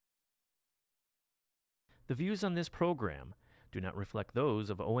The views on this program do not reflect those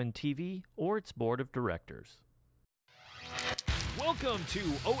of ONTV or its board of directors. Welcome to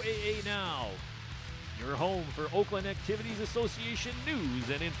OAA Now, your home for Oakland Activities Association news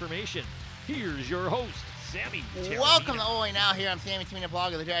and information. Here's your host, Sammy Terramina. Welcome to OAA Now. Here I'm Sammy Terramina,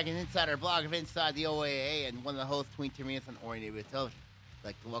 blog of the Dragons Insider, blog of Inside the OAA, and one of the hosts, Tween Terramina on Ori Neighborhood Television. I'd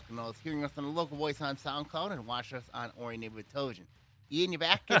like to welcome those hearing us on the local voice on SoundCloud and watch us on Ori Neighborhood Television. Ian, you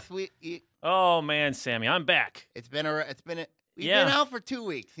back this week? Oh man, Sammy, I'm back. We've been out for 2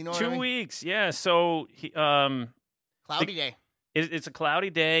 weeks. You know what I mean? 2 weeks, yeah. So, Cloudy day. It's a cloudy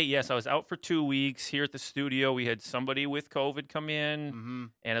day. Yes, I was out for 2 weeks here at the studio. We had somebody with COVID come in,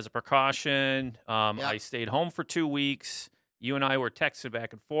 and as a precaution, I stayed home for 2 weeks. You and I were texting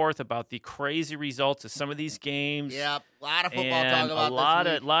back and forth about the crazy results of some of these games. Yep, a lot of football talk about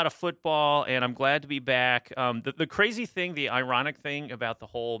a lot of football, and I'm glad to be back. The crazy thing, the ironic thing about the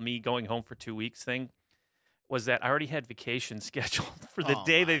whole me going home for 2 weeks thing was that I already had vacation scheduled for the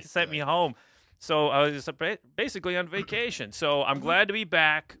day they sent me home. So I was basically on vacation. So I'm glad to be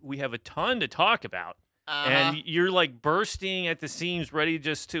back. We have a ton to talk about. And you're like bursting at the seams, ready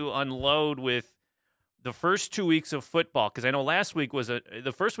just to unload with the first 2 weeks of football. Because I know last week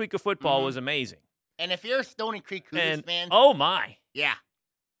the first week of football was amazing. And if you're a Stony Creek Cougars fan. Oh, my. Yeah.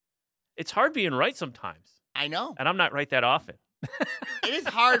 It's hard being right sometimes. I know. And I'm not right that often. It is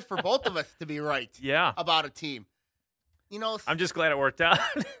hard for both of us to be right about a team. You know, I'm just glad it worked out.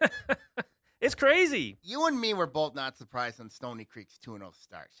 It's crazy. You and me were both not surprised on Stony Creek's 2-0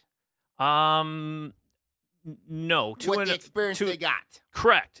 start. No. With the experience they got.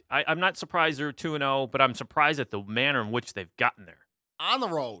 Correct. I'm not surprised they're 2-0, but I'm surprised at the manner in which they've gotten there. On the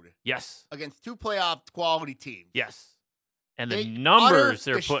road. Yes. Against two playoff quality teams. Yes. And the numbers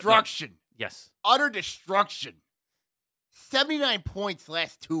they're putting up. Destruction. Yes. Utter destruction. 79 points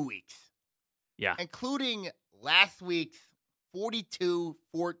last 2 weeks. Yeah. Including last week's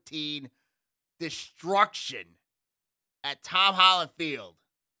 42-14 destruction at Tom Holland Field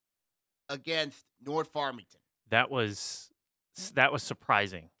against North Farmington. That was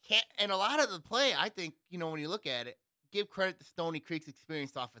surprising. And a lot of the play, I think, when you look at it, give credit to Stony Creek's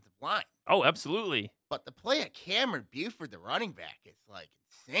experienced offensive line. Oh, absolutely. But the play of Cameron Buford, the running back, is like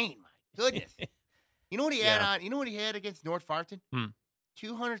insane. My goodness. You know what he had on? You know what he had against North Farmington?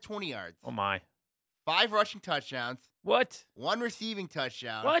 220 yards. Oh my. 5 rushing touchdowns. What? 1 receiving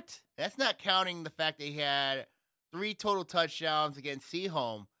touchdown. What? That's not counting the fact that he had 3 total touchdowns against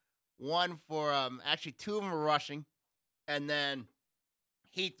Seaholm. 1 for actually 2 of them were rushing, and then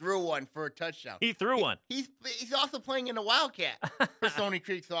he threw 1 for a touchdown. He threw one. He's also playing in the Wildcat for Stony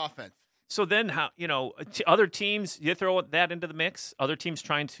Creek's offense. So then, how other teams? You throw that into the mix. Other teams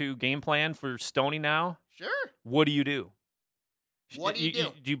trying to game plan for Stony now. Sure. What do you do? What do you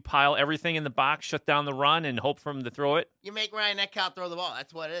do? Do you pile everything in the box, shut down the run, and hope for him to throw it? You make Ryan Eckhout throw the ball.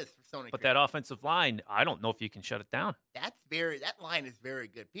 That's what it is for Stony Creek. But that offensive line, I don't know if you can shut it down. That line is very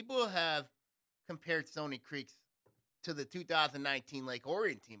good. People have compared Stony Creek's to the 2019 Lake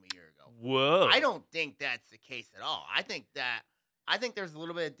Orion team a year ago. Whoa. I don't think that's the case at all. I think there's a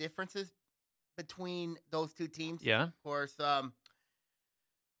little bit of differences between those two teams. Yeah. Of course,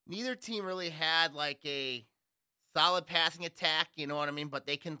 neither team really had like a solid passing attack, you know what I mean? But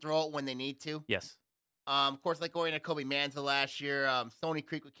they can throw it when they need to. Yes. Of course, like Orion had Kobe Manza last year. Stony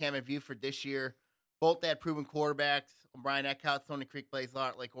Creek with Cameron Buford this year. Both had proven quarterbacks. Brian Eckhout, Stony Creek plays a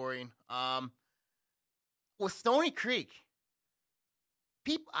lot like Orion. With Stony Creek,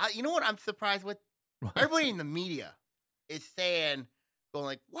 people, you know what I'm surprised with? Everybody in the media is going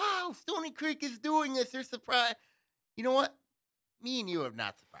like, wow, Stony Creek is doing this. They're surprised. You know what? Me and you are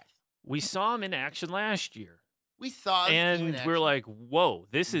not surprised. We saw him in action last year. We saw him and we're like, whoa,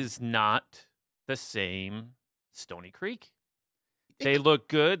 this is not the same Stony Creek. They look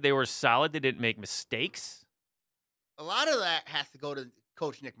good. They were solid. They didn't make mistakes. A lot of that has to go to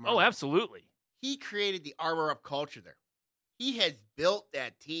Coach Nick Merlo. Oh, absolutely. He created the armor up culture there. He has built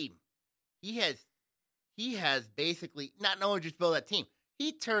that team. He has basically not only just built that team,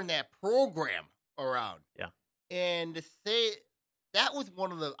 he turned that program around. Yeah. And to say that was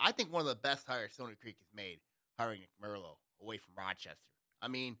one of the best hires Stony Creek has made, hiring Nick Merlo away from Rochester. I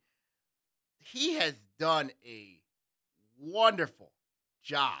mean, he has done a wonderful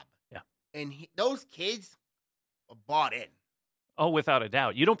job. Yeah. And those kids are bought in. Oh, without a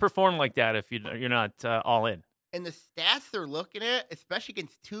doubt. You don't perform like that if you're not all in. And the stats they're looking at, especially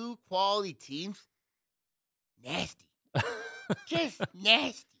against 2 quality teams, nasty. Just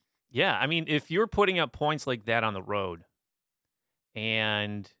nasty. Yeah, I mean, if you're putting up points like that on the road,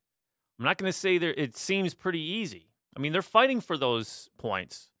 and I'm not going to say it seems pretty easy. I mean, they're fighting for those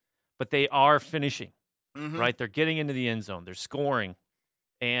points, but they are finishing. right? They're getting into the end zone. They're scoring.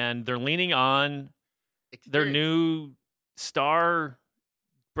 And they're leaning on their Experience. new star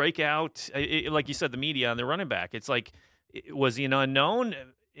breakout, like you said, the media on their running back. It's like, was he an unknown?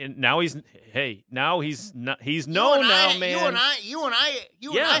 And now he's known now, man. You and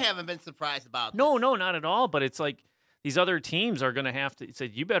I haven't been surprised about this. No, not at all. But it's like these other teams are going to have to say,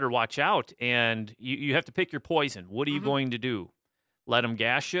 you better watch out, and you have to pick your poison. What are you going to do? Let them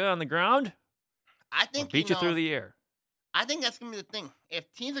gash you on the ground? I think Or beat you through the air. I think that's going to be the thing.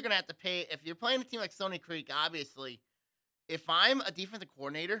 If teams are going to have to pay, if you're playing a team like Stony Creek, obviously, if I'm a defensive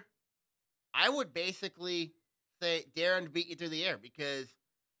coordinator, I would basically say, dare to beat you through the air, because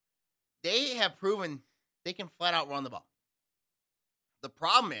they have proven they can flat out run the ball. The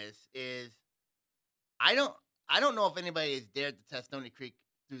problem is I don't know if anybody has dared to test Stony Creek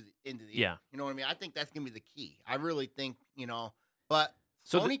into the air. You know what I mean? I think that's going to be the key. I really think, but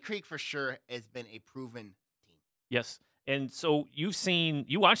Stony Creek for sure has been a proven team. Yes. And so you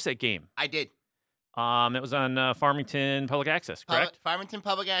watched that game. I did. It was on Farmington Public Access, correct? Farmington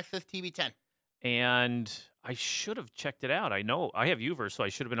Public Access TV10. And I should have checked it out. I know I have Uverse, so I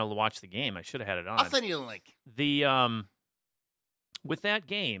should have been able to watch the game. I should have had it on. I'll send you the link. With that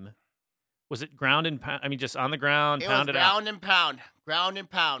game, was it ground and pound? I mean, just on the ground, pounded out? Ground and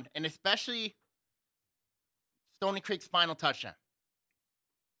pound, and especially Stony Creek's final touchdown.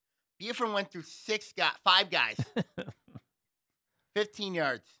 Buford went through 5 guys, 15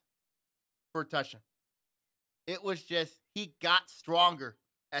 yards for a touchdown. It was just, he got stronger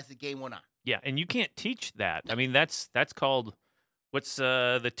as the game went on. Yeah, and you can't teach that. I mean, that's called, what's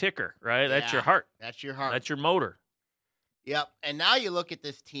the ticker, right? That's your heart. That's your heart. That's your motor. Yep. And now you look at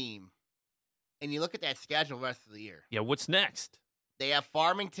this team, and you look at that schedule the rest of the year. Yeah, what's next? They have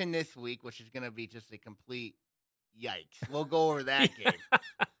Farmington this week, which is going to be just a complete yikes. We'll go over that game.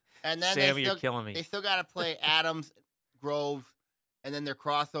 And then Sammy, you're killing me. They still got to play Adams, Grove, and then their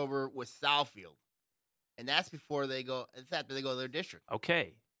crossover with Southfield. And that's before they go, it's after they go to their district.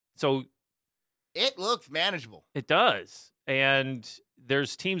 Okay. So it looks manageable. It does. And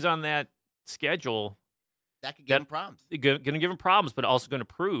there's teams on that schedule that could give them problems. Going to give them problems, but also going to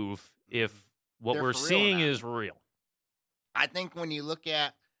prove if what we're seeing is real. I think when you look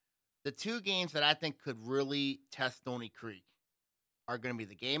at the 2 games that I think could really test Stony Creek are going to be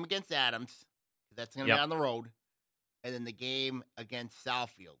the game against Adams, that's going to be on the road, and then the game against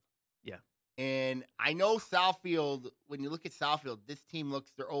Southfield. Yeah. And I know Southfield, when you look at Southfield, this team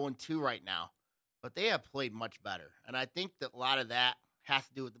they're 0-2 right now, but they have played much better. And I think that a lot of that has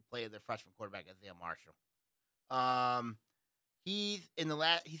to do with the play of their freshman quarterback, Isaiah Marshall. He's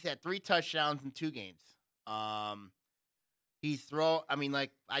had 3 touchdowns in 2 games. I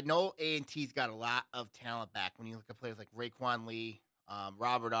know A&T's got a lot of talent back when you look at players like Raekwon Lee,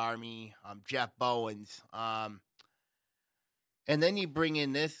 Robert Army, Jeff Bowens. And then you bring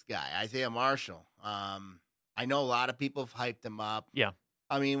in this guy, Isaiah Marshall. I know a lot of people have hyped him up. Yeah.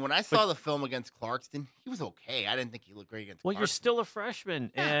 I mean, when I saw the film against Clarkston, he was okay. I didn't think he looked great against Clarkston. Well, you're still a freshman.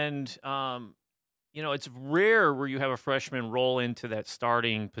 Yeah. And, it's rare where you have a freshman roll into that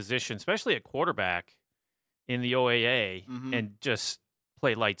starting position, especially at quarterback in the OAA, and just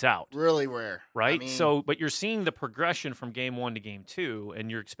play lights out. Really rare. Right? I mean, but you're seeing the progression from game 1 to game 2,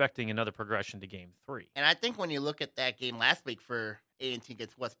 and you're expecting another progression to game 3. And I think when you look at that game last week for A&T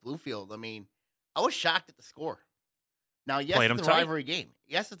against West Bluefield, I mean, I was shocked at the score. Now, yes, it's a rivalry game.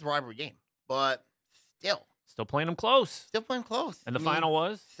 Yes, it's a rivalry game, but still. Still playing them close. Still playing close. And the final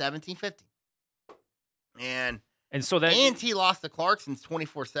was? 17-50. And so that A&T lost to Clarkson's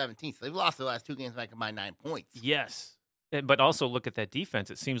 24-17. So they've lost the last 2 games by combined 9 points. Yes. But also look at that defense.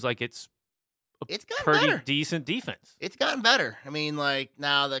 It seems like it's gotten pretty better. Decent defense. It's gotten better. I mean,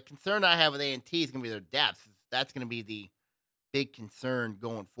 now the concern I have with A&T is going to be their depth. That's going to be the big concern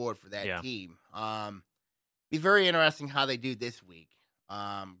going forward for that team. Be very interesting how they do this week,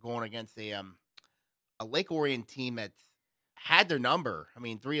 going against a Lake Orion team that's had their number. I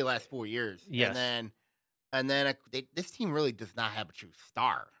mean, 3 of the last 4 years. Yes. And then this team really does not have a true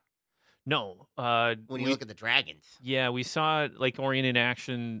star. No. When you look at the Dragons. Yeah, we saw Lake Orion in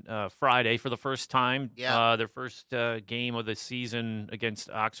action Friday for the first time. Yeah. Their first game of the season against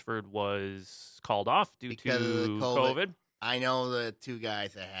Oxford was called off due to COVID. I know the 2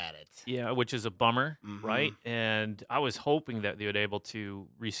 guys that had it. Yeah, which is a bummer, right? And I was hoping that they would be able to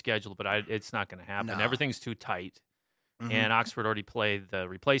reschedule, but it's not going to happen. No. Everything's too tight. And Oxford already played the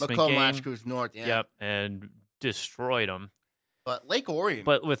replacement Macomb game. Lashcrews North, yeah. Yep, and destroyed them. But Lake Orion.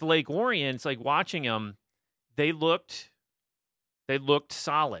 But with Lake Orion, it's like watching them. They looked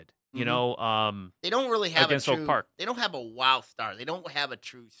solid. You Mhm. know, They don't really have against a Oak true. Park. They don't have a wow star. They don't have a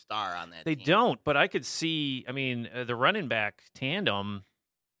true star on that They team. don't, but I could see. I mean, the running back tandem.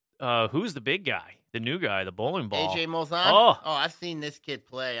 Who's the big guy? The new guy, the bowling ball. AJ Mozan. Oh, I've seen this kid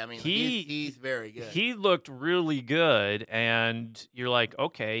play. I mean, he's very good. He looked really good, and you're like,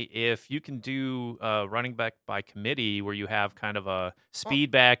 okay, if you can do running back by committee, where you have kind of a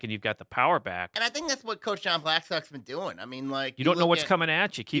speed back and you've got the power back, and I think that's what Coach John Blackstock's been doing. I mean, like you don't know look what's at- coming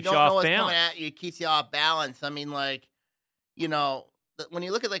at you, keeps you you don't know off what's balance. coming at you. It keeps you off balance. I mean, like, you know, when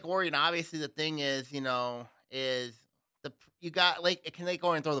you look at Lake Orion, obviously the thing is, you got can they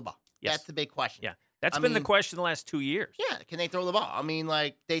go in and throw the ball? Yes. That's the big question. Yeah, that's I been the mean- question the last 2 years. Yeah, can they throw the ball? I mean,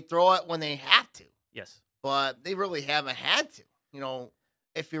 like they throw it when they have to, Yes. but they really haven't had to. You know,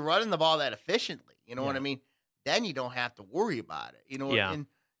 if you're running the ball that efficiently, you know what Yeah. I mean, then you don't have to worry about it. You know, Yeah. and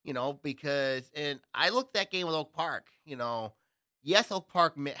because I looked at that game with Oak Park. Yes, Oak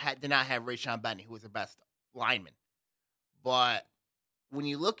Park did not have Rayshon Bentley, who was their best lineman, but when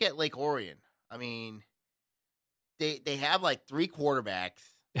you look at Lake Orion, I mean, they have like 3 quarterbacks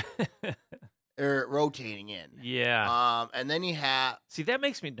are rotating in. Yeah. And then you have, See, that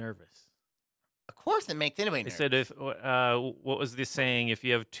makes me nervous. of course, it makes anybody They nervous. said if what was the saying? If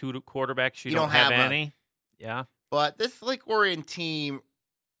you have 2 quarterbacks, you You don't don't have have any. Yeah. But this Lake Orion team,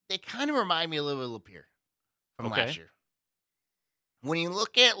 they kind of remind me a little bit of Lapeer from Okay. last year. When you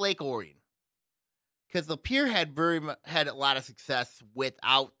look at Lake Orion, because Lapeer had a lot of success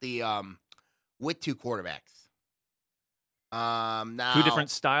without the with 2 quarterbacks. Now 2 different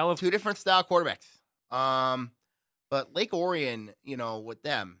style of 2 different style quarterbacks. But Lake Orion, with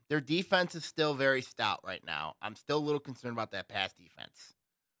them, their defense is still very stout right now. I'm still a little concerned about that pass defense.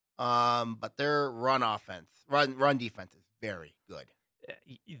 But their run defense is very good.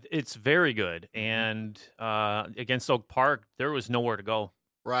 It's very good, and against Oak Park, there was nowhere to go.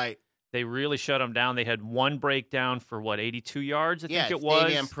 Right. They really shut them down. They had 1 breakdown for 82 yards, I think it was.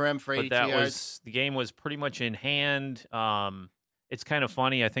 Stadium Prim for 82 but that yards. the game was pretty much in hand. It's kind of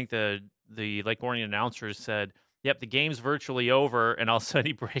funny. I think the Lake Orion announcers said, "Yep, the game's virtually over," and all of a sudden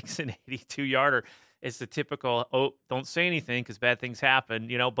he breaks an 82-yarder. It's the typical, don't say anything because bad things happen,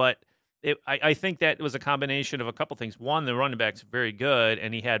 But I think that was a combination of a couple things. One, the running back's very good,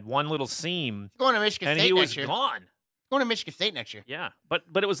 and he had one little seam, He's going to Michigan and State he next was year. gone. Going to Michigan State next year. Yeah, but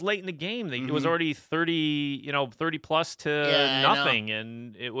it was late in the game. It was Mhm. already 30, 30 plus to Yeah, I know. nothing,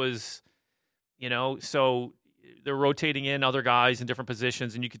 and it was, so they're rotating in other guys in different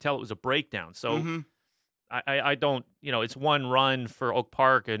positions, and you could tell it was a breakdown. So Mhm. I don't, it's 1 run for Oak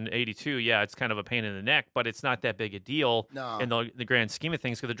Park and 82. Yeah, it's kind of a pain in the neck, but it's not that big a deal No. in the grand scheme of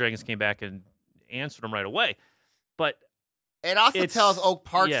things because the Dragons came back and answered them right away. But It also It's- tells Oak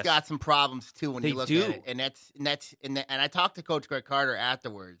Park's yes. got some problems too when They you look do. at it, and I talked to Coach Greg Carter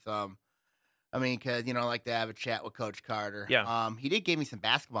afterwards. I mean, because I like to have a chat with Coach Carter. Yeah. He did give me some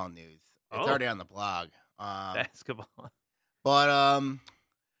basketball news. It's Oh. already on the blog. basketball. But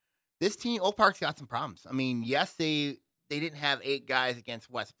this team, Oak Park's got some problems. I mean, yes, they didn't have 8 guys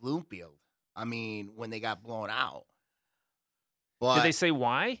against West Bloomfield. I mean, when they got blown out. But Did they say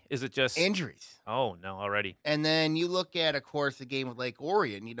why? Is it just injuries? Oh no, already. And then you look at, of course, the game with Lake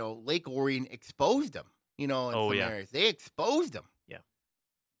Orion. Lake Orion exposed them. In some yeah. areas, they exposed them. Yeah.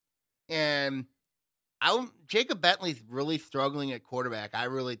 And Jacob Bentley's really struggling at quarterback. I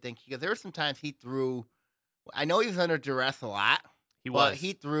really think because there were some times he threw. I know he was under duress a lot. He But was.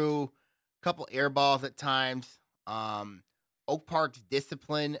 he threw a couple air balls at times. Oak Park's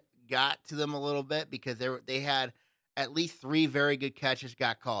discipline got to them a little bit because they had at least 3 very good catches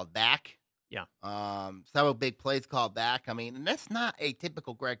got called back. Yeah. Several big plays called back. I mean, and that's not a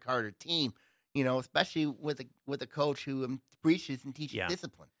typical Greg Carter team, especially with a coach who preaches and teaches Yeah.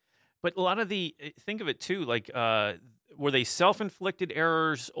 discipline. But a lot of think of it too, like were they self-inflicted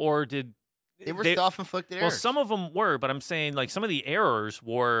errors or did They were self-inflicted errors. Well, some of them were, but I'm saying like some of the errors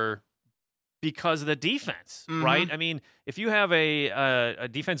were because of the defense, Mhm. right? I mean, if you have a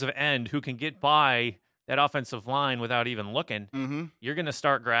defensive end who can get by that offensive line without even looking, Mm-hmm. you're going to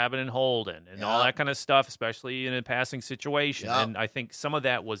start grabbing and holding and all Yeah. that kind of stuff, especially in a passing situation. Yeah. And I think some of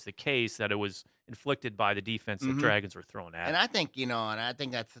that was the case, that it was inflicted by the defense that Mhm. Dragons were throwing at. And I think,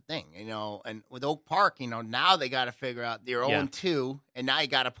 that's the thing, and with Oak Park, now they got to figure out they're Yeah. 0-2, and now you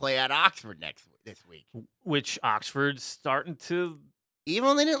got to play at Oxford this week. Which Oxford's starting to, Even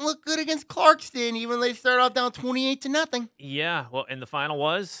though they didn't look good against Clarkston, even though they started off down 28-0, yeah. Well, and the final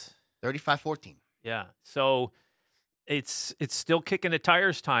was, 35-14. yeah. So it's still kicking the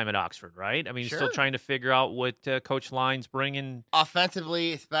tires time at Oxford, right? I mean, still Sure. trying to figure out what Coach Lyon's bringing.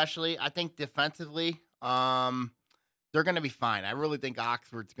 Offensively, especially, I think defensively, they're going to be fine. I really think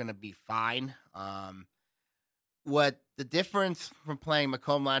Oxford's going to be fine. What the difference from playing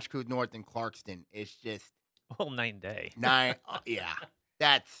Macomb, L'Anse Creuse North and Clarkston is just night and day. Yeah,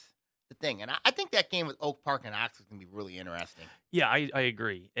 that's the thing. And I think that game with Oak Park and Oxford is going to be really interesting. Yeah, I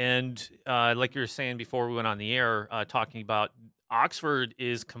agree. And like you were saying before we went on the air, talking about Oxford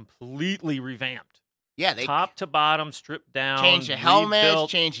is completely revamped. Yeah, they top to bottom, stripped down, change the helmets, rebuilt.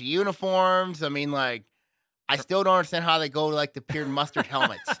 change the uniforms. I mean, like, I still don't understand how they go to like the Pure Mustard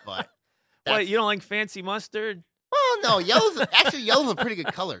helmets. But what, you don't like fancy mustard? Well, no, yellow's a pretty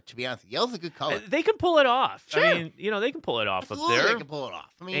good color. To be honest, yellow's a good color. They can pull it off. Sure. I mean, they can pull it off Absolutely, up there. They can pull it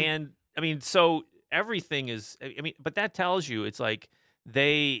off. So everything is. But that tells you it's like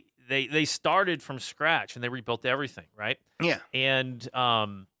they started from scratch and they rebuilt everything, right? Yeah. And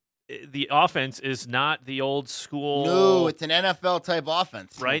the offense is not the old school. No, it's an NFL type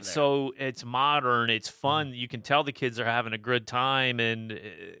offense, right? So it's modern, it's fun. You can tell the kids are having a good time, and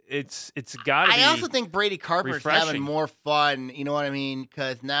it's got to be. I also think Brady Carpenter's having more fun. You know what I mean?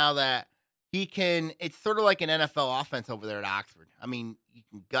 Because now that he can, it's sort of like an NFL offense over there at Oxford. I mean, you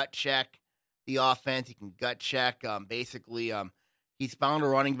can gut check the offense. You can gut check. Basically, he's found a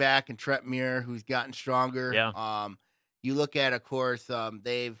running back in Trent Muir who's gotten stronger. Yeah. You look at, of course,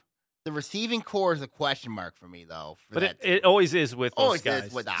 the receiving core is a question mark for me, though. But it always is with those guys.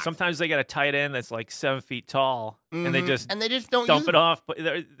 Is with Oxford. Sometimes they got a tight end that's like 7 feet tall, and they just don't dump it off. But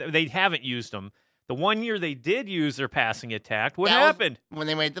they haven't used them. The 1 year they did use their passing attack, what happened? When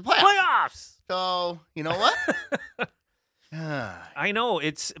they made the playoffs. So, you know what? I know,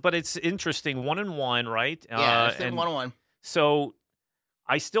 but it's interesting. 1-1, right? Yeah, it's 1-1. So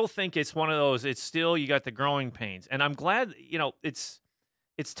I still think it's one of those, it's still, you got the growing pains. And I'm glad,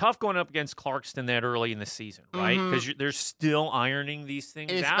 it's tough going up against Clarkston that early in the season, right? Because they're still ironing these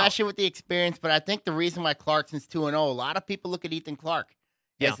things out. Especially with the experience. But I think the reason why Clarkston's 2-0, a lot of people look at Ethan Clark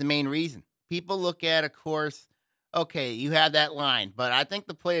as the main reason. People look at, of course, okay, you have that line. But I think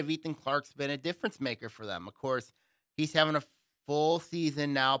the play of Ethan Clark's been a difference maker for them. Of course, he's having a full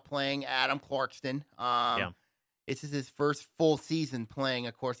season now playing Adam Clarkston. This is his first full season playing.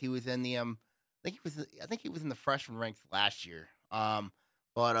 Of course, he was in the I think he was in the freshman ranks last year.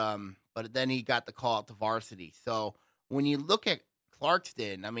 But then he got the call up to varsity. So when you look at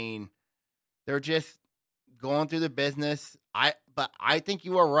Clarkston, I mean, they're just going through the business. But I think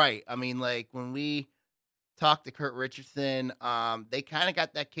you are right. I mean, like when we talked to Kurt Richardson, they kind of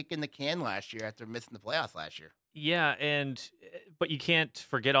got that kick in the can last year after missing the playoffs last year. Yeah, but you can't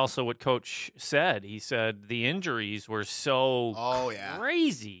forget also what Coach said. He said the injuries were so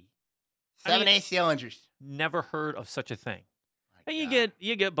crazy. 7 ACL injuries. Never heard of such a thing. And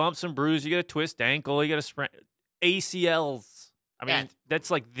you get bumps and bruises, you get a twist ankle, you get a sprain, ACLs. I mean, that's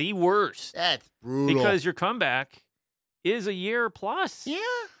like the worst. That's brutal. Because your comeback is a year plus.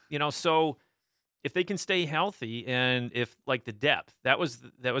 Yeah. So if they can stay healthy and if like the depth, that was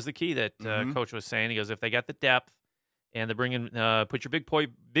the key that Coach was saying. He goes, if they got the depth and they're bringing, put your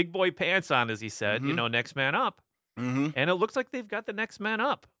big boy pants on, as he said, next man up. And it looks like they've got the next man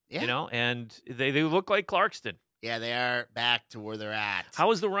up. Yeah. And they look like Clarkston. Yeah, they are back to where they're at. How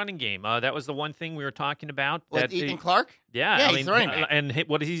was the running game? That was the one thing we were talking about. With Ethan Clark? Yeah, he's the running back. And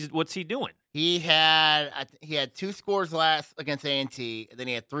what's he doing? He had 2 scores last against A&T, and then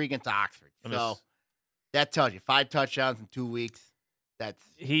he had 3 against Oxford. So that tells you 5 touchdowns in 2 weeks.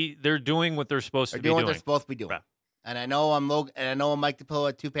 They're doing what they're supposed to be doing. They're doing what they're supposed to be doing. Right. And I know Mike DePillo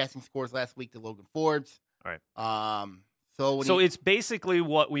had 2 passing scores last week to Logan Forbes. All right. So it's basically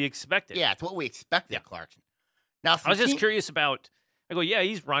what we expected. Yeah, it's what we expected, Clarkson. Now, I was just curious about. I go, yeah,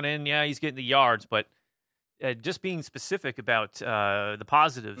 he's running, yeah, he's getting the yards, but just being specific about the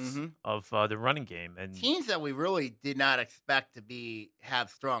positives of the running game and teams that we really did not expect to have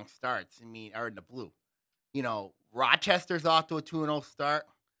strong starts. Are in the blue. Rochester's off to a 2-0 start.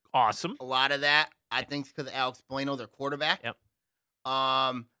 Awesome. A lot of that, I think, is because of Alex Bueno, their quarterback. Yep.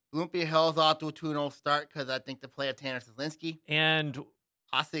 Olympia Hill's off to a 2-0 start because I think they play at Tanner Soslinski. And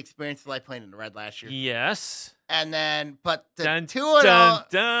also experience like playing in the red last year. Yes. And then, but the 2-0.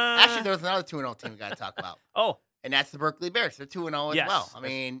 Actually, there was another 2-0 team we got to talk about. Oh. And that's the Berkeley Bears. They're 2-0 as well. I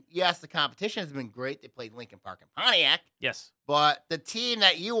mean, yes, the competition has been great. They played Lincoln Park and Pontiac. Yes. But the team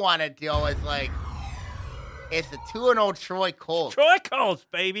that you wanted to go is it's the 2-0 Troy Colts. Troy Colts,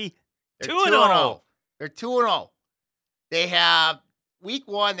 baby. 2-0. They're 2-0. They have week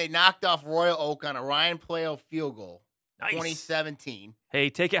 1, they knocked off Royal Oak on a Ryan Playo field goal. Nice. 2017. Hey,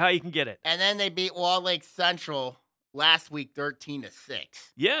 take it how you can get it. And then they beat Walled Lake Central last week 13-6.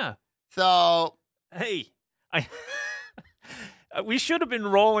 Yeah. So, hey, we should have been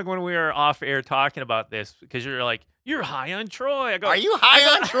rolling when we were off air talking about this because you're like, you're high on Troy. I go, are you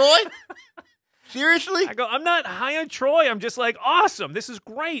high on Troy? Seriously? I go, I'm not high on Troy. I'm just like, awesome. This is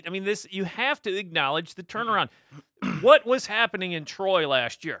great. I mean, you have to acknowledge the turnaround. What was happening in Troy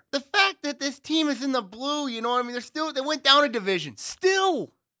last year? The fact that this team is in the blue, you know what I mean? They went down a division.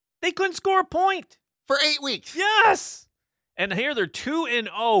 Still, they couldn't score a point. For 8 weeks. Yes. And here they're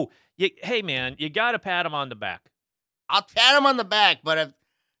 2-0. Hey, man, you got to pat them on the back. I'll pat them on the back, but if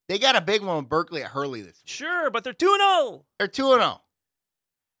they got a big one with Berkeley at Hurley this week. Sure, but they're 2-0. They're 2-0.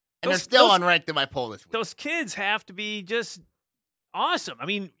 And they're still unranked in my poll this week. Those kids have to be just awesome. I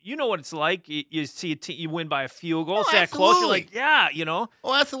mean, you know what it's like. You see a team, you win by a field goal. It's that close. You're like, yeah, you know.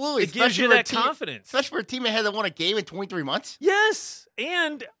 Oh, absolutely. It gives you that confidence. Especially for a team that hasn't won a game in 23 months. Yes,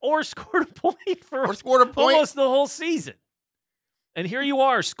 or scored a point for almost the whole season. And here you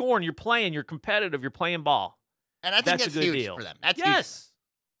are scoring. You're playing. You're competitive. You're playing ball. And I think that's a good huge deal for them. That's yes.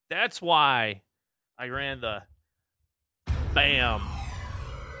 huge. That's why I ran the bam.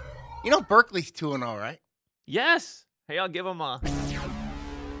 You know Berkeley's 2-0, right? Yes. Hey, I'll give them a.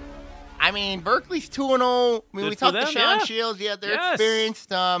 I mean, Berkeley's 2-0. I mean, we talked to Sean Shields. Yeah, they're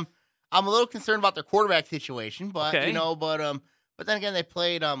experienced. I'm a little concerned about their quarterback situation, but but then again, they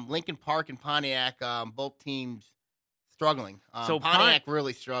played Lincoln Park and Pontiac. Both teams struggling. So Pontiac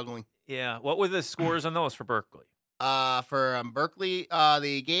really struggling. Yeah. What were the scores on those for Berkeley? For Berkeley,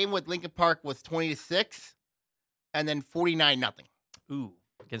 the game with Lincoln Park was 20-6, and then 49-0. Ooh,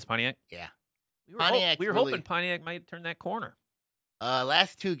 against Pontiac. Yeah. We were hoping Pontiac might turn that corner.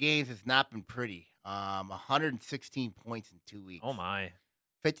 Last 2 games has not been pretty. 116 points in 2 weeks. Oh my.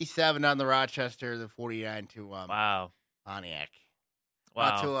 57 on the Rochester, the 49 to wow. Pontiac.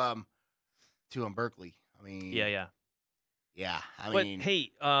 Wow. To Berkeley. I mean. Yeah. I mean. But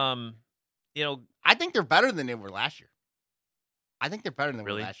hey, you know, I think they're better than they were last year. I think they're better than they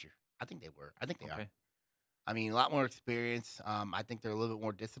were last year. I think they were. I think they are. I mean, a lot more experience. I think they're a little bit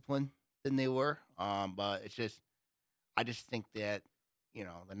more disciplined than they were. But it's just, I just think that, you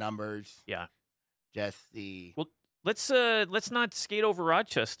know, the numbers. Yeah. Just the. Well, let's not skate over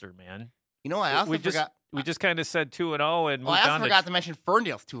Rochester, man. You know, I also forgot. We just kind of said 2-0 and. Well, I also forgot to mention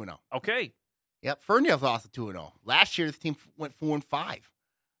Ferndale's 2-0. Okay. Yep, Ferndale's also 2-0. Last year, this team went 4-5.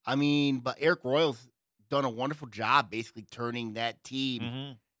 I mean, but Eric Royal's done a wonderful job basically turning that team.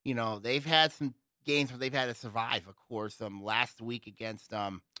 Mm-hmm. You know, they've had some games where they've had to survive, of course. Last week against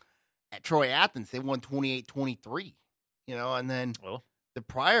at Troy Athens, they won 28-23. You know, and then the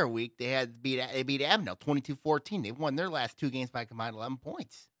prior week they beat Avondale 22-14. They won their last 2 games by combined 11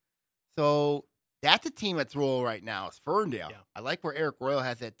 points. So that's a team that's rolling right now. It's Ferndale. Yeah. I like where Eric Royal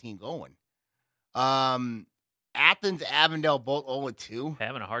has that team going. Athens, Avondale, both 0-2.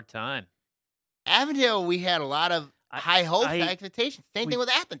 Having a hard time. Avondale, we had a lot of high hopes, high expectations. Same thing with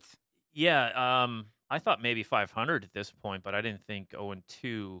Athens. Yeah, I thought maybe 500 at this point, but I didn't think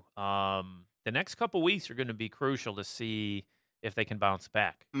 0-2. The next couple weeks are going to be crucial to see if they can bounce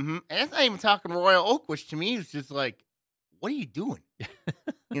back. Mm-hmm. And that's not even talking Royal Oak, which to me is just like, what are you doing?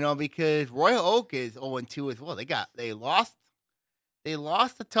 You know, because Royal Oak is 0-2 as well. They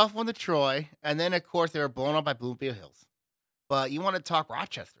lost a tough one to Troy, and then, of course, they were blown up by Bloomfield Hills. But you want to talk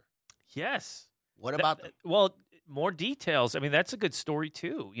Rochester. Yes. What about them? Well, more details. I mean, that's a good story,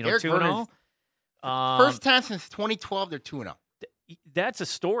 too. You know, Eric 2-0. First time since 2012, they're 2-0. That's a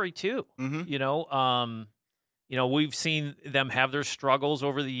story, too. Mm-hmm. You know, we've seen them have their struggles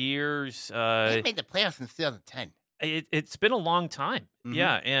over the years. They made the playoffs since 2010. It's been a long time. Mm-hmm.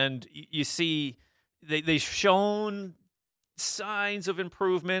 Yeah, and you see they've shown signs of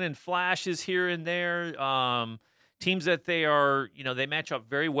improvement and flashes here and there. Teams that they match up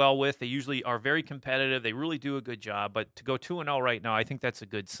very well with. They usually are very competitive. They really do a good job. But to go 2-0 right now, I think that's a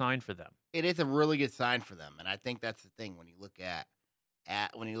good sign for them. It is a really good sign for them, and I think that's the thing when you look at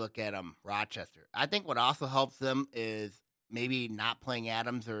Rochester. I think what also helps them is maybe not playing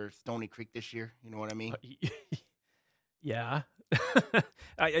Adams or Stony Creek this year. You know what I mean? Yeah.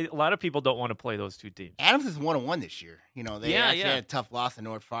 A lot of people don't want to play those 2 teams. Adams is 1-1 this year. You know, they actually had a tough loss in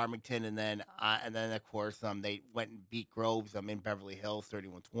North Farmington, and then of course they went and beat Groves in Beverly Hills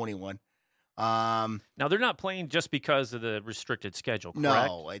 31-21. Now they're not playing just because of the restricted schedule, correct?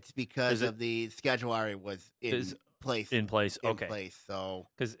 No, it's because of the schedule already was in place. In place, okay. In place, so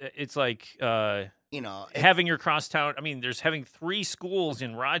because it's like having your crosstown. I mean, there's having 3 schools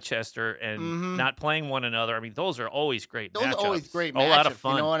in Rochester and not playing one another. I mean, those are always great. Those matchups. are always great. A lot of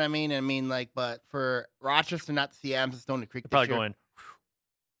fun. You know what I mean? I mean, like, but for Rochester not to see Adams and Stony Creek, probably going.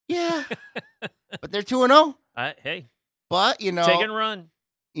 Yeah, but they're 2-0. Hey, but take and run.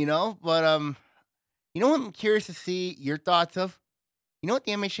 You know, but you know what I'm curious to see your thoughts of? You know what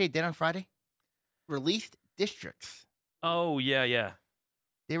the MHA did on Friday? Released districts. Oh, yeah.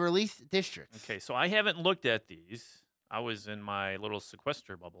 They released districts. Okay, so I haven't looked at these. I was in my little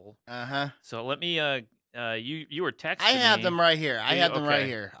sequester bubble. Uh-huh. So let me you were texting I have me. them right here. I have them right Okay.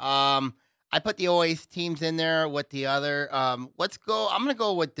 here. I put the OAS teams in there with the other. Let's go. I'm gonna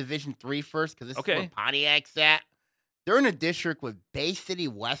go with Division 3 first because this is where Pontiac's at. They're in a district with Bay City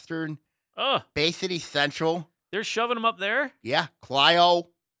Western, Bay City Central. They're shoving them up there? Yeah, Clio,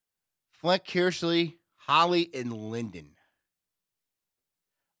 Flint Kearsley, Holly, and Linden.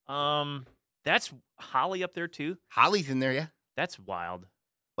 That's Holly up there too? Holly's in there, yeah. That's wild.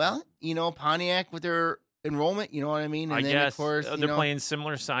 Well, Pontiac with their enrollment, you know what I mean? And I then, guess of course, they're playing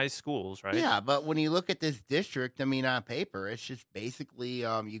similar sized schools, right? Yeah, but when you look at this district, I mean, on paper, it's just basically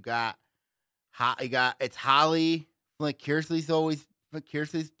it's Holly, Flint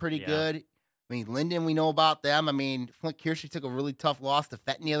Kearsley's pretty good. I mean, Linden, we know about them. I mean, Flint Kearsley took a really tough loss to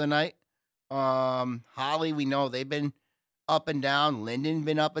Fenton the other night. Holly, we know they've been up and down. Linden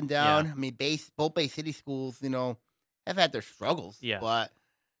been up and down. Yeah. I mean, both Bay City schools, have had their struggles. Yeah. But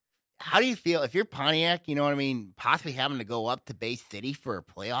how do you feel if you're Pontiac? You know what I mean? Possibly having to go up to Bay City for a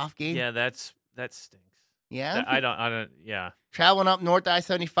playoff game. Yeah, that stinks. Yeah, I don't. Yeah. Traveling up North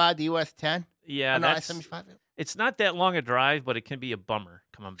I-75 to US 10. Yeah, that's I-75. It's not that long a drive, but it can be a bummer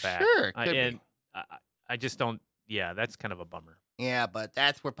coming back. Sure, it could be. I just don't. Yeah, that's kind of a bummer. Yeah, but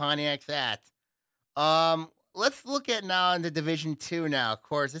that's where Pontiac's at. Let's look at now into Division 2 now. Of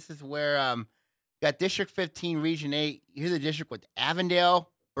course, this is where got District 15, Region 8. Here's the district with Avondale,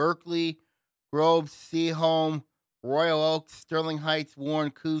 Berkeley, Grove, Seaholm, Royal Oaks, Sterling Heights,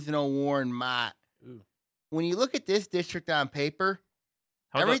 Warren, Cousino, Warren, Mott. Ooh. When you look at this district on paper,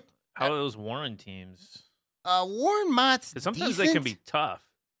 how are those Warren teams? Warren, Mott's sometimes decent. they can be tough.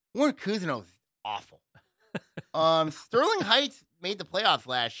 Warren Cousino is awful. Sterling Heights made the playoffs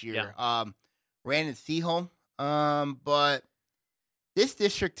last year. Yeah. Ran in Seaholm. But this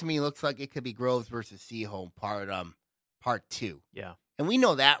district to me looks like it could be Groves versus Seaholm part 2. Yeah. And we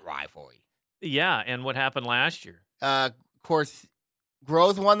know that rivalry. Yeah, and what happened last year? Of course,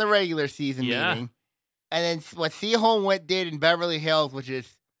 Groves won the regular season meeting. And then what Seaholm did in Beverly Hills, which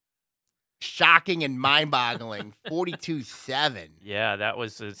is shocking and mind-boggling, 42-7. Yeah, that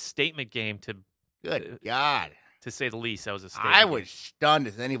was a statement game Good God. To say the least, that was a statement I was stunned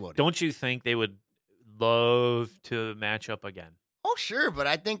as anybody. Don't you think they would love to match up again? Oh, sure, but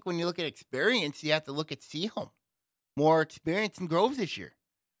I think when you look at experience, you have to look at Seaholm. More experience than Groves this year.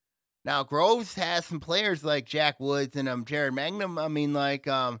 Now, Groves has some players like Jack Woods and Jared Magnum. I mean,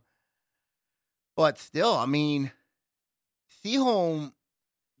 but still, I mean, Seaholm,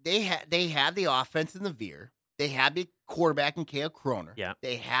 they have the offense in the Veer. They have the quarterback in Cale Croner. Yeah.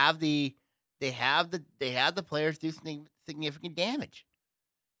 They have the players do significant damage.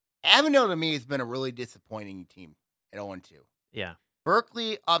 Avondale to me has been a really disappointing team at 0-2. Yeah.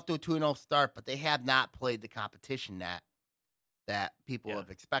 Berkeley up to a 2-0 start, but they have not played the competition that people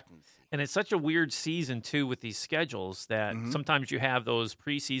have expected to see. And it's such a weird season too with these schedules that sometimes you have those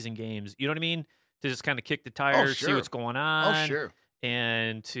preseason games, you know what I mean? To just kind of kick the tires, see what's going on. Oh, sure.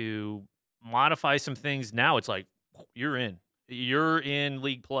 And to modify some things. Now it's like, you're in. You're in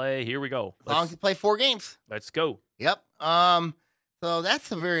league play. Here we go. As long as you play 4 games. Let's go. Yep. So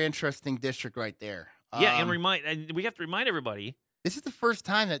that's a very interesting district right there. Yeah, and we have to remind everybody. This is the first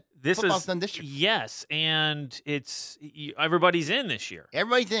time that football's done district. Yes, and everybody's in this year.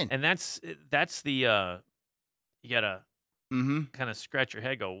 Everybody's in. And that's the you gotta kind of scratch your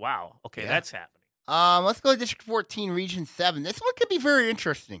head, go, wow, okay, that's happening. Let's go to District 14, Region 7. This one could be very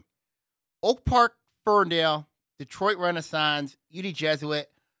interesting. Oak Park, Ferndale, Detroit Renaissance, UD Jesuit,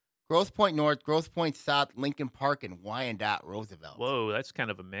 Grosse Pointe North, Grosse Pointe South, Lincoln Park, and Wyandotte Roosevelt. Whoa, that's kind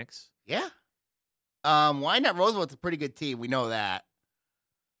of a mix. Yeah. Wyandotte Roosevelt's a pretty good team. We know that.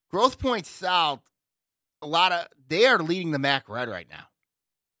 Grosse Pointe South, they are leading the MAC Red right now.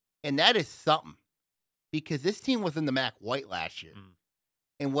 And that is something. Because this team was in the MAC White last year.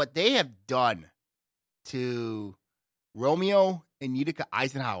 And what they have done to Romeo and Utica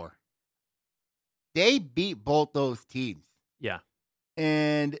Eisenhower, they beat both those teams. Yeah.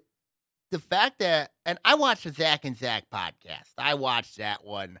 And the fact that, and I watched the Zach and Zach podcast. I watched that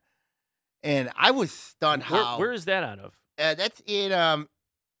one. And I was stunned where is that out of? That's in,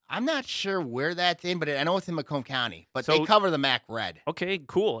 I'm not sure where that's in, but I know it's in Macomb County. But they cover the MAC Red. Okay,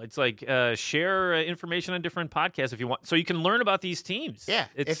 cool. It's like share information on different podcasts if you want, so you can learn about these teams. Yeah.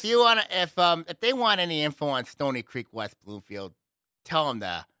 If you want to, if they want any info on Stony Creek, West Bloomfield, tell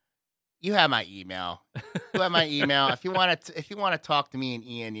them you have my email. You have my email. If you want to talk to me and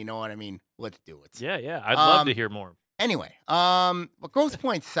Ian, you know what I mean. Let's do it. Yeah. I'd love to hear more. Anyway, but Grosse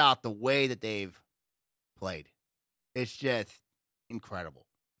Pointe South, the way that they've played. It's just incredible.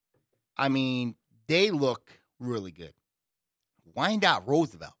 I mean, they look really good. Wyandotte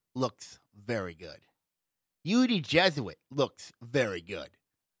Roosevelt looks very good. UD Jesuit looks very good.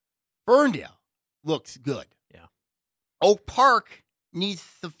 Ferndale looks good. Yeah. Oak Park needs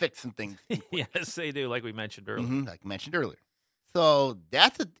to fix some things. Yes, they do, like we mentioned earlier. Like mentioned earlier. So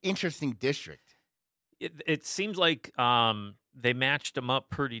that's an interesting district. It seems like they matched them up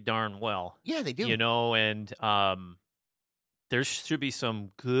pretty darn well. Yeah, they do. You know, and there should be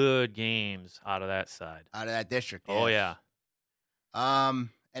some good games out of that side. Out of that district. Oh, yes. yeah.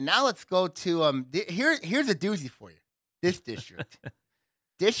 And now let's go to here's a doozy for you. This district.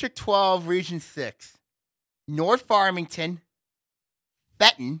 District 12, Region 6. North Farmington,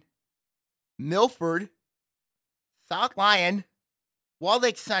 Fenton, Milford, South Lyon, Wall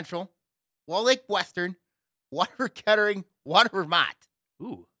Lake Central, Wall Lake Western, Waterford Kettering, Waterford Vermont.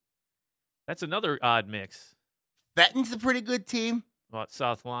 Ooh, that's another odd mix. Fenton's a pretty good team. About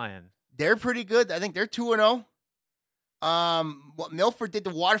South Lyon. They're pretty good. I think they're 2-0. What Milford did to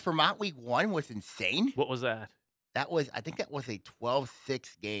Waterford Vermont week 1 was insane. What was that? I think that was a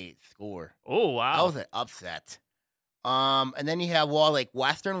 12-6 game score. Oh, wow. That was an upset. And then you have Wall Lake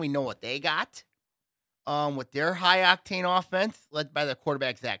Western. We know what they got. With their high-octane offense, led by their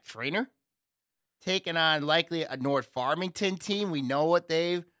quarterback, Zach Trainer. Taking on likely a North Farmington team. We know what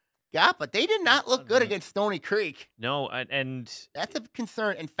they've got, but they did not look good against Stony Creek. No, and that's a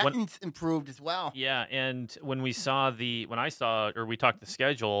concern. And Fenton's improved as well. Yeah, and when we talked the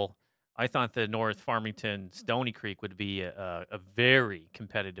schedule, I thought the North Farmington Stony Creek would be a very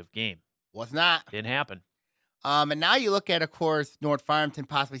competitive game. Was not. Didn't happen. And now you look at, of course, North Farmington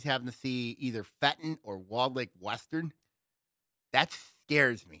possibly having to see either Fenton or Wall Lake Western. That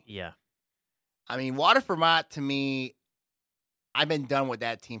scares me. Yeah. I mean, Waterford Vermont, to me, I've been done with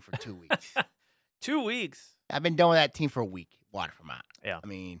that team for 2 weeks. 2 weeks? I've been done with that team for a week, Waterford Vermont. Yeah. I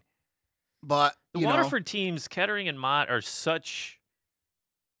mean, but, the Waterford teams, Kettering and Mott, are such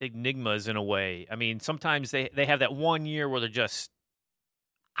enigmas in a way. I mean, sometimes they have that 1 year where they're just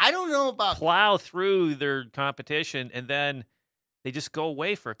I don't know about plow through their competition, and then they just go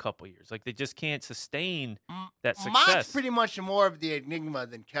away for a couple years. Like, they just can't sustain that success. Mott's pretty much more of the enigma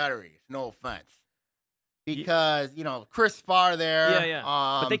than Kettering. No offense. Because, Chris Farr there. Yeah.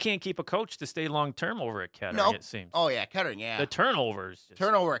 But they can't keep a coach to stay long-term over at Kettering, it seems. Oh, yeah, Kettering, yeah. The turnovers.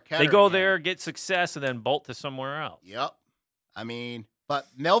 Turnover at Kettering. They go there, get success, and then bolt to somewhere else. Yep. I mean, but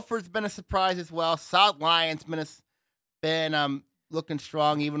Milford's been a surprise as well. South Lyon's been looking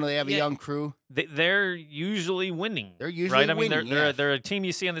strong, even though they have a young crew. They're usually winning. They're usually winning. Right? I mean, they're a team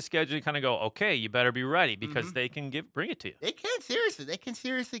you see on the schedule. You kind of go, okay, you better be ready because they can bring it to you. They can seriously. They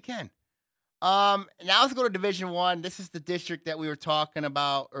seriously can. Now let's go to Division 1. This is the district that we were talking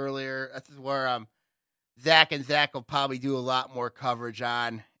about earlier. This is where Zach will probably do a lot more coverage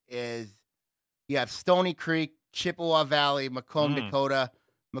on. Is you have Stony Creek, Chippewa Valley, Macomb, Dakota,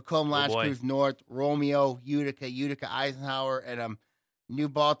 Macomb, L'Anse Creuse North, Romeo, Utica, Eisenhower, and New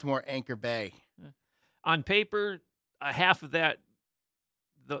Baltimore, Anchor Bay. On paper, half of that,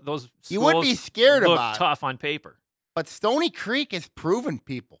 those schools you would be scared look about tough on paper. But Stony Creek has proven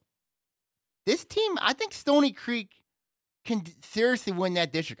people. This team, I think Stony Creek can seriously win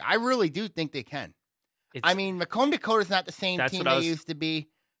that district. I really do think they can. I mean, Macomb, Dakota's not the same team they used to be.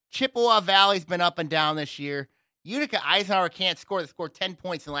 Chippewa Valley's been up and down this year. Utica, Eisenhower can't score. They scored 10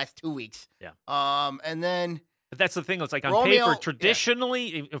 points in the last 2 weeks. Yeah. And then... But that's the thing. It's like on Romeo, paper,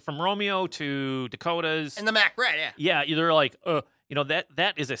 traditionally, from Romeo to Dakotas... And the MAC Red, yeah. Yeah, they're like,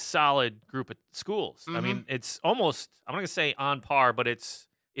 that is a solid group of schools. I mean, it's almost, I'm not going to say on par, but it's...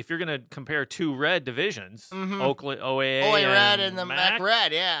 If you're going to compare two red divisions, Oakland, OAA Red and the MAC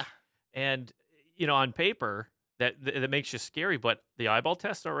Red, yeah. And, on paper, that makes you scary. But the eyeball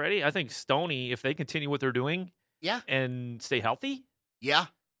test already, I think Stony, if they continue what they're doing and stay healthy, I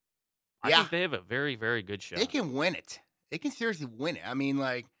think they have a very, very good shot. They can win it. They can seriously win it. I mean,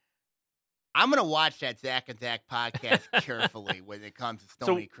 I'm going to watch that Zach and Zach podcast carefully when it comes to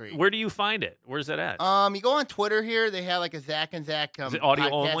Stony Creek. Where do you find it? Where's that at? You go on Twitter here. They have a Zach and Zach is it audio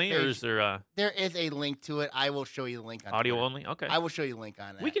only, page. Or is there There is a link to it. I will show you the link on audio Twitter. only? Okay. I will show you the link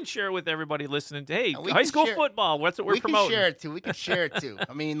on that. We can share with everybody listening. Hey, high school football. What's it we're promoting? We can share it too.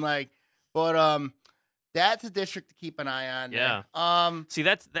 I mean, that's a district to keep an eye on. Yeah. See,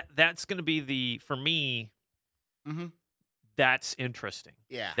 that's going to be for me. That's interesting.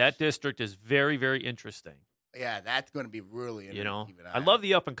 Yeah. That district is very, very interesting. Yeah, that's going to be really interesting. I love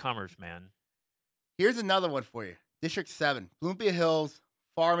the up-and-comers, man. Here's another one for you. District 7, Bloomfield Hills,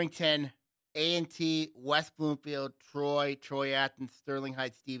 Farmington, A&T, West Bloomfield, Troy, Athens, Sterling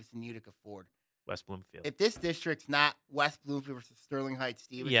Heights, Stevenson, Utica, Ford. West Bloomfield. If this district's not West Bloomfield versus Sterling Heights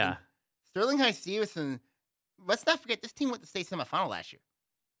Stevenson, Yeah. Sterling Heights Stevenson, let's not forget this team went to state semifinal last year.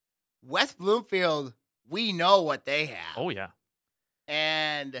 West Bloomfield, we know what they have. Oh, yeah.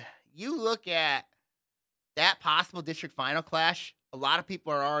 And you look at that possible district final clash, a lot of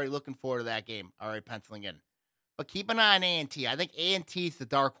people are already looking forward to that game, already penciling in. But keep an eye on A&T. I think A&T is the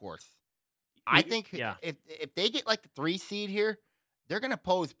dark horse. I think if they get like the 3 seed here, they're going to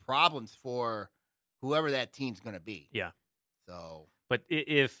pose problems for whoever that team's going to be. Yeah. So, but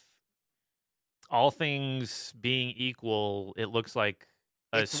if all things being equal, it looks like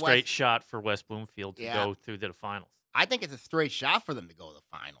a straight shot for West Bloomfield to go through to the finals. I think it's a straight shot for them to go to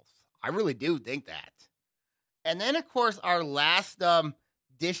the finals. I really do think that. And then, of course, our last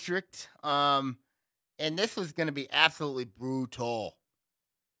district, and this was going to be absolutely brutal.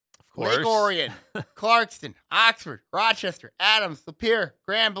 Of course. Lake Orion, Clarkston, Oxford, Rochester, Adams, Lapeer,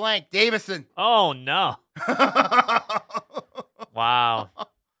 Grand Blanc, Davison. Oh, no. Wow.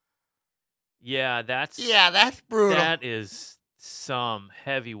 Yeah, that's brutal. That is some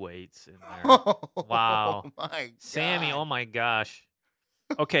heavyweights in there. Wow. Oh, my God. Sammy, oh, my gosh.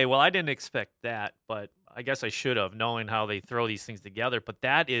 Okay, well, I didn't expect that, but I guess I should have, knowing how they throw these things together. But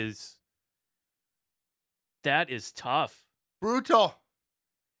that is tough. Brutal.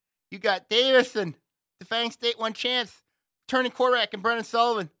 You got Davison, defending State 1 champs, turning quarterback, and Brennan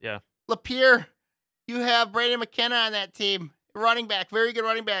Sullivan. Yeah. Lapeer, you have Brandon McKenna on that team, running back, very good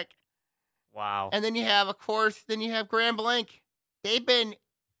running back. Wow. And then you have, of course, Grand Blanc. They've been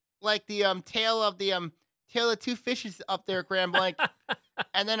like the tail of two fishes up there at Grand Blanc.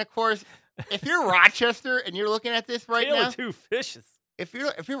 And then, of course, if you're Rochester and you're looking at this right now, tail of two fishes. If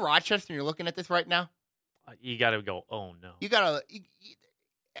you're Rochester and you're looking at this right now, you got to go. Oh no. You got to.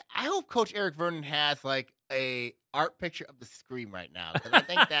 I hope Coach Eric Vernon has like a art picture of the Scream right now, because I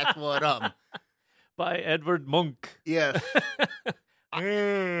think that's what by Edward Munch. Yes.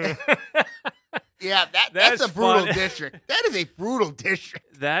 Yeah, that's a brutal district. That is a brutal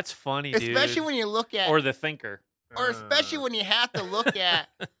district. That's funny, dude. Especially when you look at or the Thinker. Or especially when you have to look at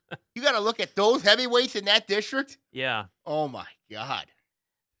you got to look at those heavyweights in that district. Yeah. Oh my God.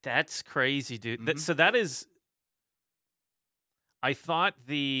 That's crazy, dude. Mm-hmm. So that is. I thought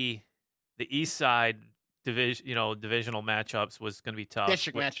the East Side divisional matchups was going to be tough.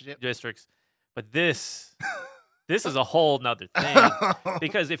 Districts, but this is a whole nother thing,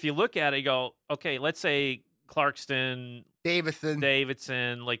 because if you look at it, you go, okay, let's say Clarkston,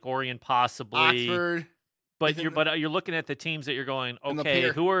 Davidson, Lake Orion, possibly Oxford, but you're looking at the teams that you're going,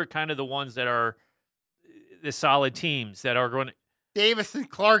 okay, who are kind of the ones that are the solid teams that are going. Davison,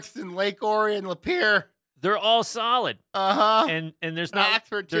 Clarkston, Lake Orion, Lapeer. They're all solid. Uh-huh. And there's not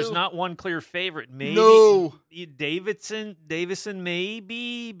Oxford too. There's not one clear favorite. Maybe no. Davison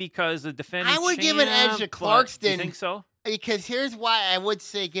maybe, because the defending I would give an edge to Clarkston. You think so? Because here's why I would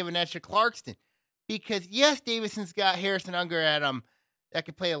say give an edge to Clarkston. Because yes, Davison's got Harrison Unger at that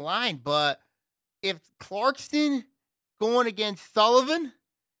could play a line, but if Clarkston going against Sullivan,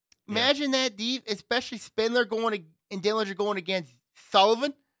 imagine that deep, especially Spindler and Dillinger going against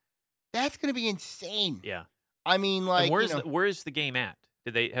Sullivan. That's going to be insane. Yeah. I mean, like, and where's the game at?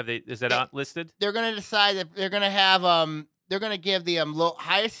 Is that out listed? They're going to decide that they're going to have they're going to give the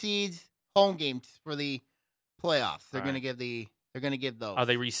highest seeds home games for the playoffs. They're going to give those. Are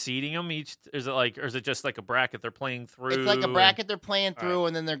they reseeding them each? Is it just like a bracket they're playing through? It's like a bracket they're playing through,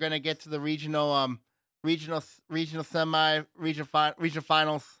 and then they're going to get to the regional semi, regional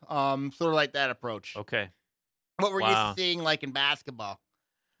finals, sort of like that approach. Okay. What we're used to seeing, like in basketball.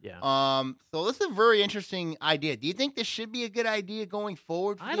 Yeah. So this is a very interesting idea. Do you think this should be a good idea going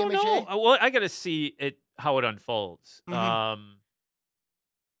forward for I the don't MHA? know. Well, I got to see how it unfolds. Mm-hmm.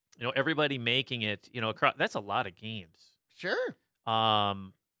 Everybody making it, that's a lot of games. Sure.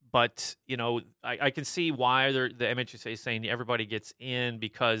 But I can see why the MHSA is saying everybody gets in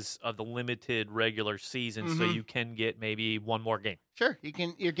because of the limited regular season, so you can get maybe one more game. Sure,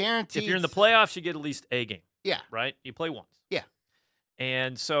 you're guaranteed. If you're in the playoffs, you get at least a game. Yeah. Right? You play once. Yeah.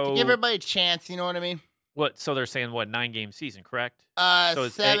 And so to give everybody a chance, you know what I mean? What? So they're saying 9-game season, correct? So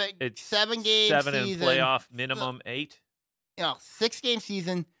it's 7 game 7 season. And playoff minimum 8. 6-game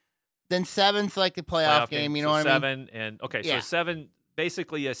season, then 7's like the playoff game. You know what I mean? 7 and so 7,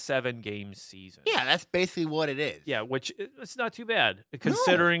 basically a 7-game season. Yeah, that's basically what it is. Yeah, which it's not too bad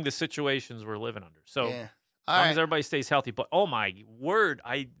considering the situations we're living under. So as long as everybody stays healthy. But oh my word,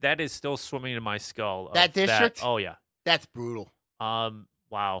 that is still swimming in my skull. That district? Oh yeah, that's brutal.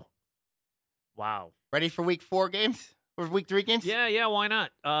 Wow. Ready for week 4 games? Or week 3 games? Yeah, why not?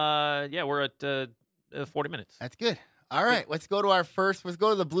 We're at 40 minutes. That's good. All right, let's go to let's go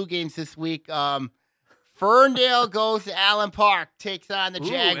to the Blue games this week. Ferndale goes to Allen Park, takes on the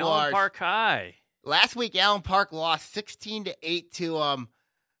Jaguars. Allen Park High. Last week, Allen Park lost 16-8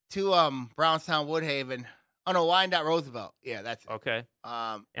 to Brownstown Woodhaven. Oh no, Wyandotte Roosevelt. Yeah, that's it. Okay.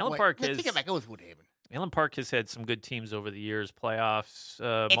 Allen Park Take it back. It was Woodhaven. Allen Park has had some good teams over the years, playoffs,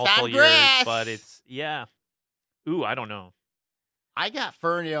 It's multiple on years, grass. but I don't know. I got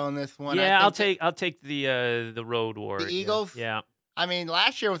Ferndale in this one. Yeah, I'll take the Road War. The Eagles? Yeah. I mean,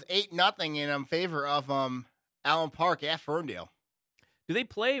 last year was 8-0 in favor of Allen Park at Ferndale. Do they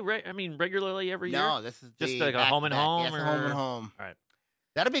play? Regularly every year? No, this is just the like a home and home. Yes, home and home. All right.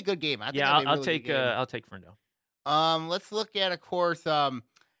 That'll be a good game. I think I'll take Ferndale. Let's look at, of course,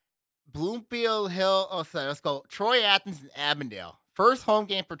 Bloomfield Hill. Oh, sorry. Let's go. Troy Athens and Avondale. First home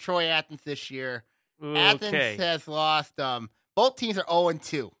game for Troy Athens this year. Okay. Athens has lost. Both teams are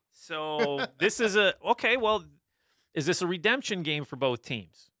 0-2. So this is well, is this a redemption game for both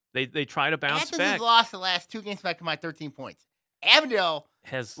teams? They try to bounce Athens back. has lost the last 2 games by combined 13 points. Avondale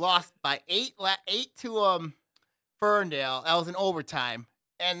has lost by 8 to Ferndale. That was in overtime.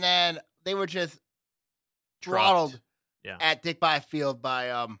 And then they were just throttled at Dick Byfield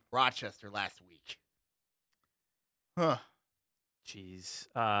by Rochester last week. Huh. Jeez.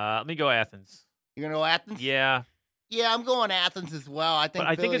 Let me go Athens. You're going to go Athens? Yeah. Yeah, I'm going Athens as well. I think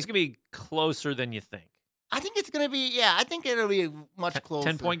it's going to be closer than you think. I think it's going to be, I think it'll be much closer.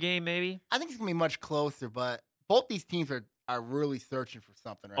 10-point game, maybe? I think it's going to be much closer, but both these teams are really searching for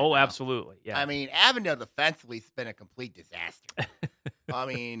something right now. Oh, absolutely. Yeah. I mean, Avondale defensively has been a complete disaster. I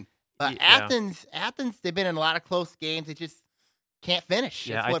mean, but Athens, they've been in a lot of close games. They just can't finish.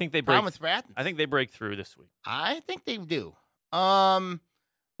 Yeah, I think they break. For Athens. I think they break through this week. I think they do.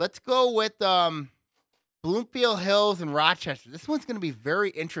 Let's go with Bloomfield Hills and Rochester. This one's going to be very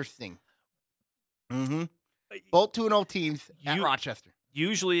interesting. Mm-hmm. Both 2-0 teams at Rochester.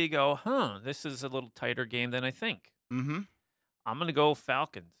 Usually you go, this is a little tighter game than I think. Mm-hmm. I'm going to go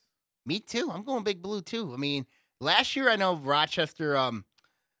Falcons. Me too. I'm going Big Blue too. I mean, last year I know Rochester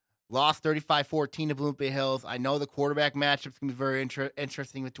lost 35-14 to Bloomfield Hills. I know the quarterback matchup's going to be very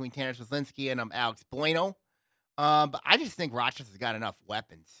interesting between Tanner Swaslinski and Alex Bueno. But I just think Rochester's got enough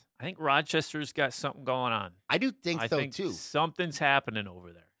weapons. I think Rochester's got something going on. I do think so too. Something's happening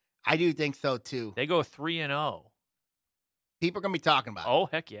over there. I do think so too. They go 3-0. People are going to be talking about it. Oh,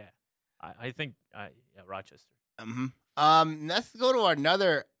 heck yeah. I think Rochester. Mm-hmm. Let's go to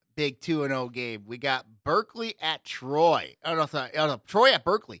another big 2-0 game. We got Berkeley at Troy. Troy at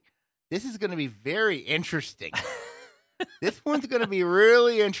Berkeley. This is going to be very interesting. This one's going to be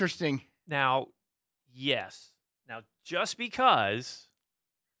really interesting. Now, yes. Now, just because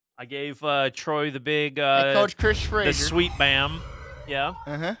I gave Troy the big Coach Chris Frazier, the sweet bam,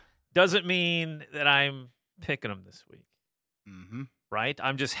 uh-huh, doesn't mean that I'm picking them this week. Mm-hmm. Right?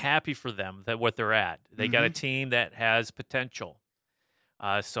 I'm just happy for them that what they're at. They got a team that has potential.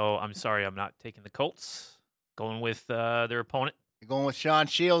 So I'm sorry, I'm not taking the Colts. Going with their opponent. You're going with Sean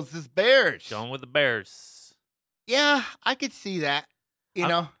Shields' Bears. Going with the Bears. Yeah, I could see that.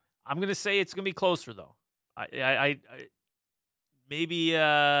 I'm going to say it's going to be closer though. I maybe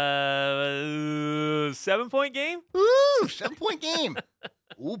 7-point game. Ooh, 7-point game.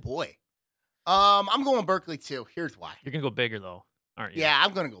 Ooh boy. I'm going Berkeley too. Here's why. You're gonna go bigger though, aren't you? Yeah,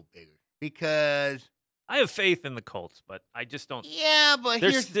 I'm gonna go bigger because I have faith in the Colts, but I just don't. Yeah, but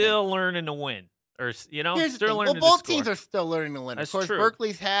they're still learning to win, or still learning. Well, both teams are still learning to win. That's of course, true.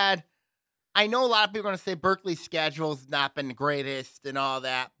 Berkeley's had. I know a lot of people are gonna say Berkeley's schedule's not been the greatest and all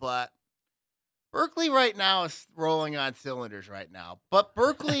that, but Berkeley right now is rolling on cylinders right now. But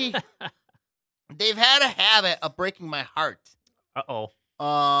Berkeley, they've had a habit of breaking my heart.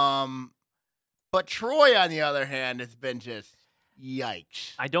 But Troy, on the other hand, has been just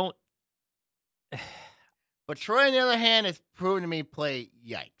yikes. But Troy, on the other hand, has proven to me play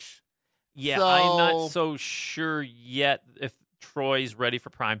yikes. Yeah, I'm not so sure yet if Troy's ready for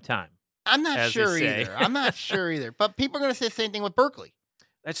prime time. I'm not sure either. I'm not sure either. But people are going to say the same thing with Berkeley.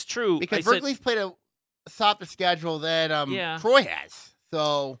 That's true. Because Berkeley's played a softer schedule than Troy has.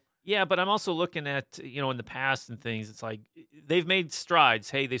 So... Yeah, but I'm also looking at, in the past and things, it's like they've made strides.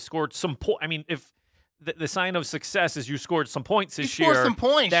 Hey, they scored some points. I mean, if the sign of success is you scored some points this year. Some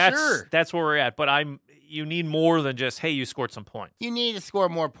points, sure. That's where we're at. But you need more than just, hey, you scored some points. You need to score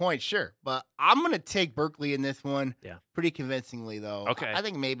more points, sure. But I'm going to take Berkeley in this one pretty convincingly, though. Okay. I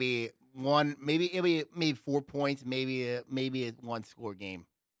think maybe 4 points, maybe a 1-score game.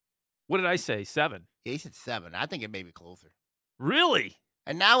 What did I say, 7? Yeah, he said 7. I think it may be closer. Really?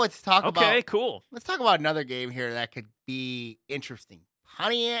 And now let's talk about... Okay, cool. Let's talk about another game here that could be interesting.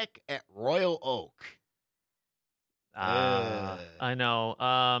 Pontiac at Royal Oak. I know.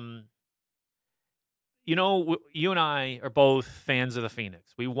 You and I are both fans of the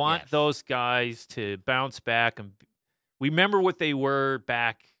Phoenix. We want those guys to bounce back, and we remember what they were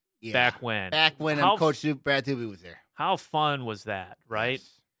back when. Back when Coach Brad Doobie was there. How fun was that, right?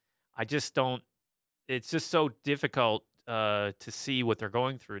 Yes. I just don't. It's just so difficult to see what they're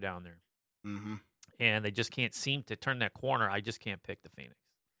going through down there, and they just can't seem to turn that corner. I just can't pick the Phoenix.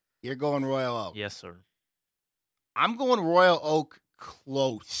 You're going Royal Oak. Yes, sir. I'm going Royal Oak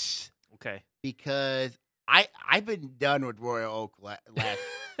close. Okay. Because I've been done with Royal Oak last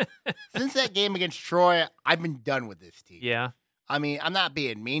since that game against Troy. I've been done with this team. Yeah. I mean, I'm not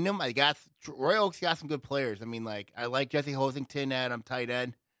being mean to them. Royal Oak's got some good players. I mean, like I like Jesse Hosington at tight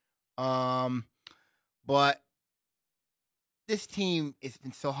end. But this team has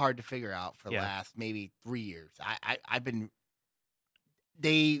been so hard to figure out for the last maybe 3 years.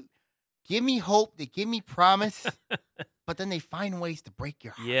 They give me hope, they give me promise, but then they find ways to break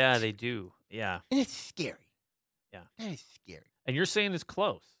your heart. Yeah, they do. Yeah. And it's scary. Yeah. That is scary. And you're saying it's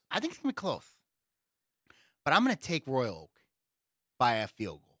close. I think it's going to be close. But I'm going to take Royal Oak by a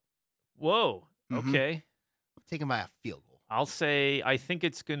field goal. Whoa. Okay. I'm taking by a field goal. I'll say I think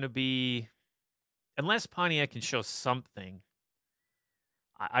it's going to be, unless Pontiac can show something,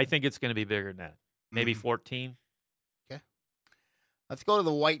 I think it's going to be bigger than that. Maybe 14. Okay. Let's go to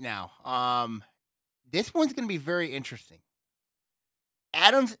the white now. This one's going to be very interesting.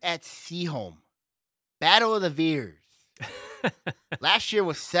 Adams at Seaholm. Battle of the Veers. Last year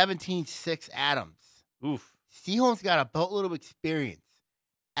was 17-6 Adams. Oof. Seaholm's got a boatload of experience.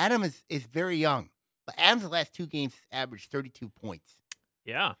 Adams is very young, but Adams' last 2 games averaged 32 points.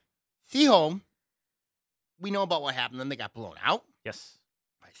 Yeah. Seaholm, we know about what happened. Then they got blown out. Yes.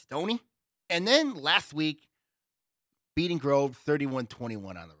 By Stoney. And then last week, beating Grove 31-21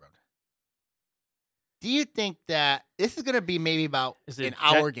 on the road. Do you think that this is going to be maybe about an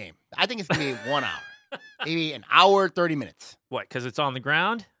hour game? I think it's going to be 1 hour. Maybe an hour, 30 minutes. What, because it's on the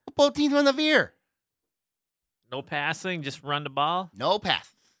ground? Both teams on the veer. No passing, just run the ball? No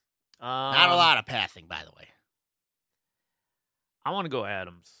passing. Not a lot of passing, by the way. I want to go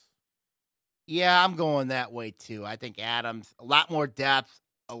Adams. Yeah, I'm going that way, too. I think Adams, a lot more depth,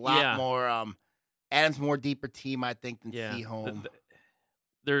 a lot more, Adams more deeper team, I think, than Seaholm.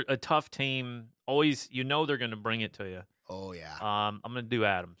 They're a tough team. Always, they're going to bring it to you. Oh, yeah. I'm going to do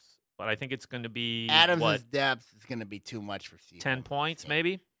Adams. But I think it's going to be, Adams' depth is going to be too much for Seaholm. 10 points,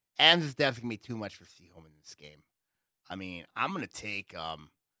 maybe? Adams' depth is going to be too much for Seaholm in this game. I mean, I'm going to take,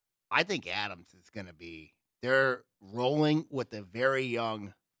 I think Adams is going to be, they're rolling with a very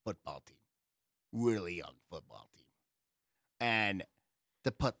young football team. Really young football team. And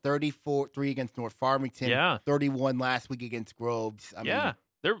to put 34-3 against North Farmington, 31 last week against Groves. I mean,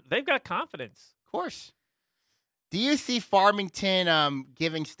 they've got confidence. Of course. Do you see Farmington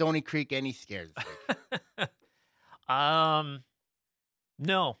giving Stony Creek any scares this week?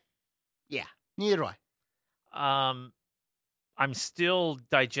 No. Yeah, neither do I. I'm still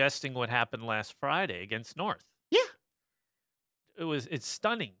digesting what happened last Friday against North. Yeah. It's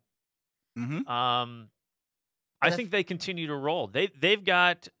stunning. Mm-hmm. I think they continue to roll. They've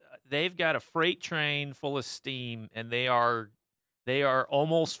got a freight train full of steam, and they are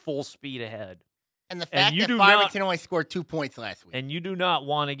almost full speed ahead. And the fact that Farmington only scored 2 points last week. And you do not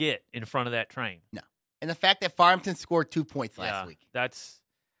want to get in front of that train. No. And the fact that Farmington scored 2 points last week. That's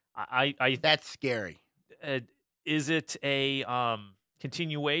that's scary. Is it a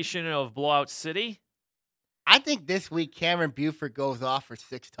continuation of Blowout City? I think this week Cameron Buford goes off for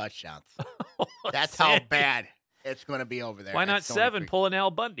 6 touchdowns. That's how bad it's going to be over there. Why not 7? Pull an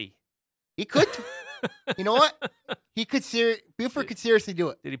Al Bundy. He could. You know what? Buford could seriously do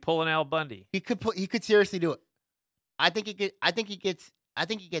it. Did he pull an Al Bundy? He could seriously do it. I think he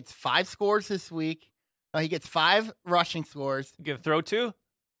gets 5 scores this week. He gets 5 rushing scores. You gonna throw 2?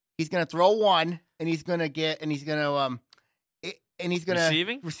 He's gonna throw 1, and he's gonna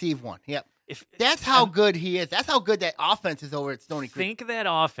receive 1. Yep. That's how good he is. That's how good that offense is over at Stony Creek. Think of that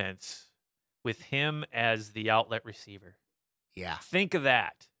offense with him as the outlet receiver. Yeah. Think of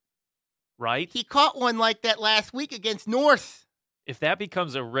that. Right? He caught one like that last week against North. If that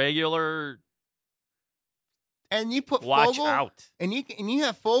becomes a regular, and you put watch Fogle, out, and you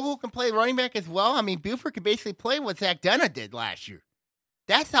have Fogle can play running back as well. I mean, Buford could basically play what Zach Denna did last year.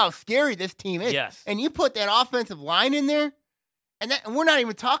 That's how scary this team is. Yes. And you put that offensive line in there, and we're not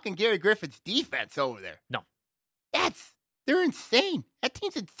even talking Gary Griffith's defense over there. No, they're insane. That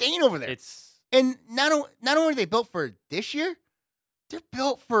team's insane over there. And not only are they built for this year, they're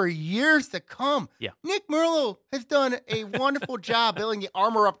built for years to come. Yeah. Nick Merlo has done a wonderful job building the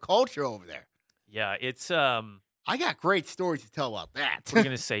armor up culture over there. Yeah, it's I I got great stories to tell about that. What are you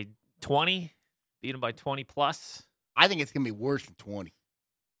going to say? 20? Beat them by 20 plus? I think it's going to be worse than 20.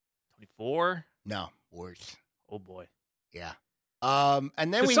 24? No, worse. Oh, boy. Yeah.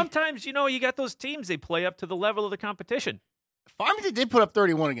 And then sometimes, you got those teams, they play up to the level of the competition. Farmington did put up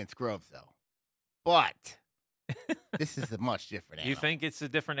 31 against Groves, though. But this is a much different animal. You think it's a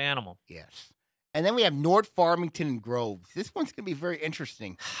different animal? Yes. And then we have North Farmington and Groves. This one's going to be very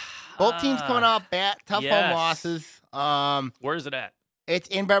interesting. Both teams coming off tough home losses. Where is it at? It's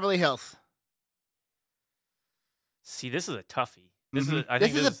in Beverly Hills. See, this is a toughie. This is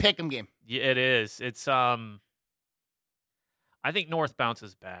a pick'em game. Yeah, it is. It's I think North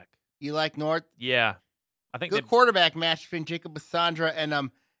bounces back. You like North? Yeah, I think good quarterback match between Jacob Bassandra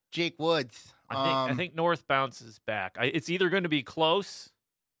and Jake Woods. I think North bounces back. It's either going to be close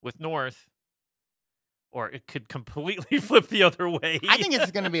with North, or it could completely flip the other way. I think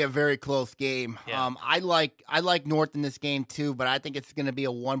it's going to be a very close game. Yeah. I like North in this game too, but I think it's going to be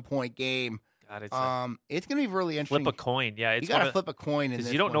a 1-point game. God, it's going to be really interesting. Flip a coin. Yeah, you got to flip a coin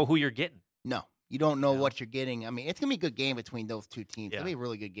because you don't know who you're getting. No, you don't know what you're getting. I mean, it's going to be a good game between those two teams. Yeah. It's going to be a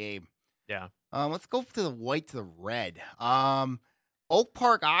really good game. Yeah. Let's go to the white to the red. Oak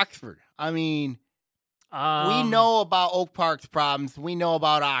Park, Oxford. I mean, we know about Oak Park's problems. We know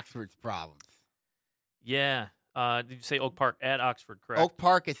about Oxford's problems. Yeah. Did you say Oak Park at Oxford, correct? Oak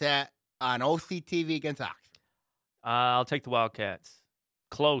Park is on OCTV against Oxford. I'll take the Wildcats.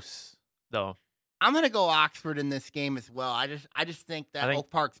 Close, though. I'm going to go Oxford in this game as well. I just think that Oak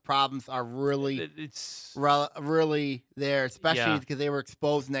Park's problems are really there, especially because they were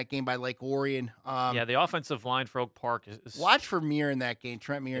exposed in that game by Lake Orion. The offensive line for Oak Park is... Watch for Muir in that game,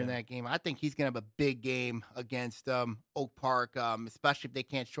 Trent Muir in that game. I think he's going to have a big game against Oak Park, especially if they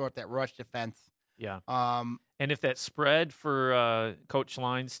can't shore up that rush defense. Yeah. And if that spread for Coach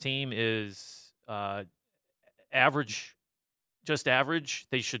Line's team is average,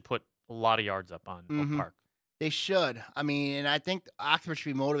 they should put a lot of yards up on Oak Park. They should. I mean, and I think Oxford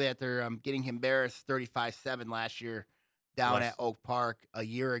should be motivated after getting embarrassed 35-7 last year down at Oak Park a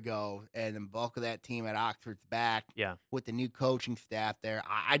year ago, and the bulk of that team at Oxford's back with the new coaching staff there.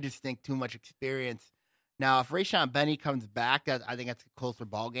 I just think too much experience. Now, if Rayshon Benny comes back, I think that's a closer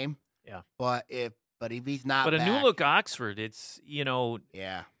ball game. Yeah. But if he's not back. But a new look Oxford, it's,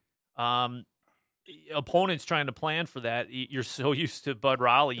 opponents trying to plan for that. You're so used to Bud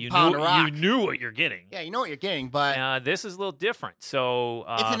Raleigh, you knew what you're getting. Yeah, you know what you're getting, but this is a little different. So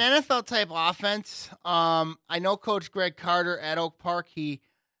it's an NFL type offense. I know Coach Greg Carter at Oak Park. He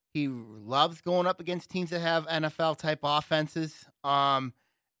loves going up against teams that have NFL type offenses.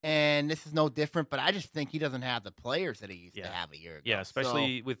 And this is no different, but I just think he doesn't have the players that he used to have a year ago. Yeah,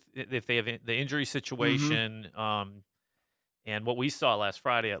 especially if they have the injury situation, and what we saw last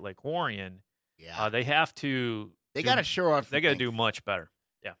Friday at Lake Orion. Yeah, they have to. They got to show up. They got to do much better.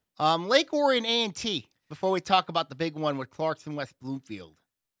 Yeah. Lake Orion A&T. Before we talk about the big one with Clarkson West Bloomfield.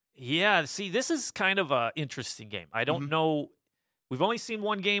 Yeah. See, this is kind of an interesting game. I don't know. We've only seen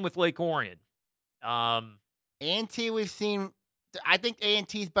one game with Lake Orion. A&T we've seen. I think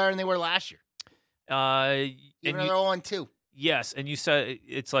A&T is better than they were last year. Even though they're 0-2. Yes, and you said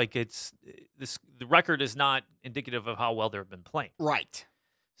the record is not indicative of how well they've been playing. Right.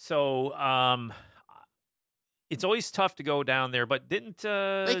 So it's always tough to go down there, but didn't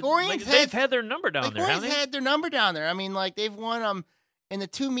Lake Orion's they've had their number down there, haven't they? Had their number down there. I mean, like they've won in the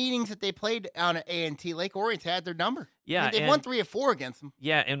two meetings that they played down at A&T. Lake Orion's had their number. Yeah, I mean, they've won 3 or 4 against them.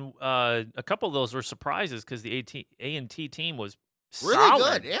 Yeah, and a couple of those were surprises because the A&T team was really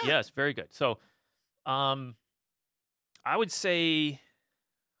solid. good. Yeah, yes, very good. So, I would say,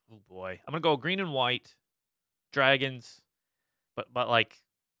 oh boy, I'm gonna go green and white, Dragons, but like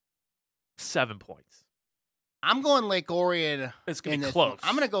 7 points. I'm going Lake Orion. It's gonna be close.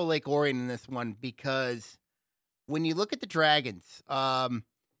 I'm gonna go Lake Orion in this one because when you look at the Dragons,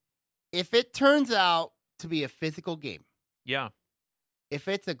 if it turns out to be a physical game, if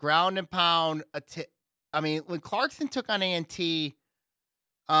it's a ground and pound, when Clarkson took on A&T,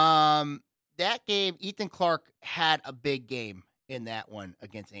 that game, Ethan Clark had a big game in that one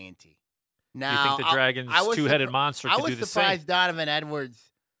against A&T. Now, you think the Dragons' two-headed monster could do the same? I was surprised Donovan Edwards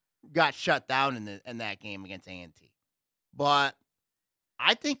got shut down in that game against A&T. But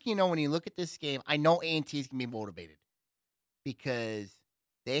I think, when you look at this game, I know A&T is going to be motivated because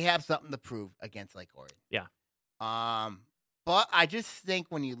they have something to prove against Lake Orion. Yeah. But I just think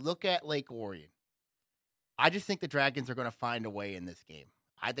when you look at Lake Orion, I just think the Dragons are going to find a way in this game.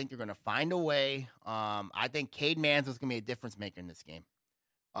 I think they're going to find a way. I think Cade Mansell's going to be a difference maker in this game.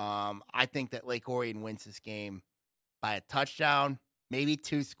 I think that Lake Orion wins this game by a touchdown, maybe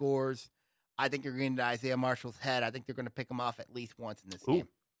 2 scores. I think you're getting to Isaiah Marshall's head. I think they're going to pick him off at least once in this game.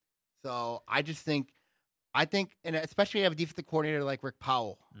 So I think, and especially you have a defensive coordinator like Rick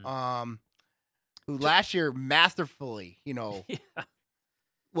Powell, who last year masterfully,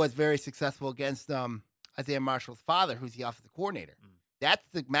 was very successful against Isaiah Marshall's father, who's the offensive coordinator. That's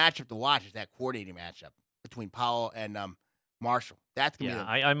the matchup to watch, is that coordinating matchup between Powell and Marshall. That's gonna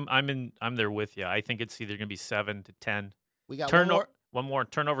be I'm there with you. I think it's either gonna be 7 to 10. We got one more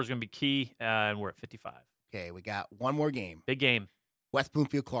turnover is gonna be key, and we're at 55. Okay, we got one more game. Big game. West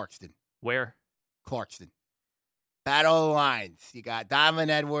Bloomfield, Clarkston. Where? Clarkston. Battle of the Lines. You got Donovan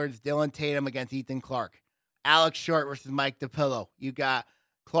Edwards, Dylan Tatum against Ethan Clark. Alex Short versus Mike DePillo. You got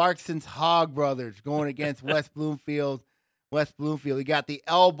Clarkson's Hog Brothers going against West Bloomfield. You got the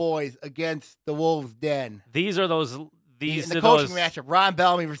L Boys against the Wolves Den. These are those. These the are coaching those, matchup. Ron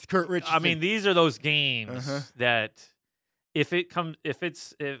Bellamy versus Kurt Richardson. I mean, these are those games that if it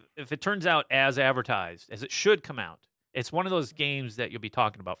turns out as advertised, as it should come out, it's one of those games that you'll be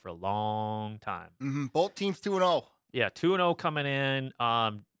talking about for a long time. Both teams 2-0. Yeah, 2-0 coming in.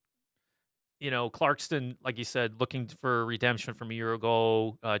 Clarkston, like you said, looking for redemption from a year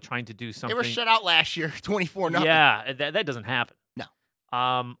ago, trying to do something. They were shut out last year, 24-0. Yeah, that doesn't happen.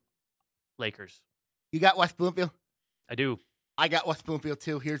 No. Lakers. You got West Bloomfield? I do. I got West Bloomfield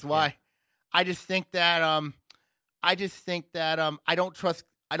too. Here's why. Yeah. I just think that I don't trust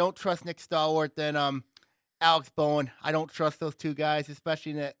Nick Stallworth and Alex Bowen. I don't trust those two guys,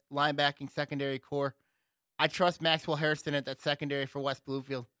 especially in that linebacking secondary core. I trust Maxwell Harrison at that secondary for West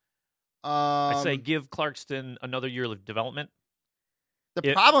Bloomfield. I say give Clarkston another year of development.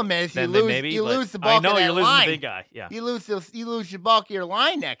 The problem is you lose the bulk of that line. I know you're losing the big guy. Yeah, you lose the bulk of your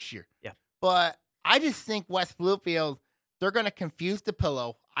line next year. Yeah, but I just think West Bloomfield, they're going to confuse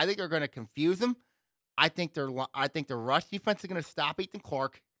DePillo. I think they're going to confuse him. I think their rush defense is going to stop Ethan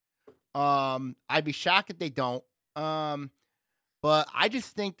Clark. I'd be shocked if they don't. But I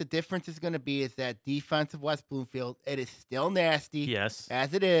just think the difference is going to be is that defense of West Bloomfield, it is still nasty. Yes,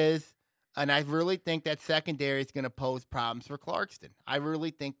 as it is. And I really think that secondary is going to pose problems for Clarkston. I really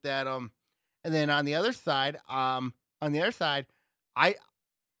think that, and then on the other side,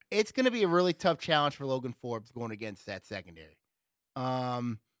 it's going to be a really tough challenge for Logan Forbes going against that secondary.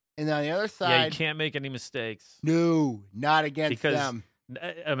 And then on the other side, you can't make any mistakes. No, not against them.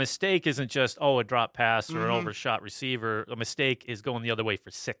 A mistake isn't just a drop pass or an overshot receiver. A mistake is going the other way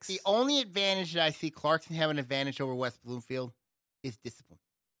for 6. The only advantage that I see Clarkston having an advantage over West Bloomfield is discipline.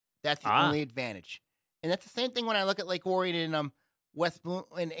 That's the only advantage. And that's the same thing when I look at Lake Orion and West Bloom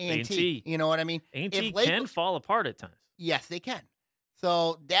and A&T. You know what I mean? A&T can fall apart at times. Yes, they can.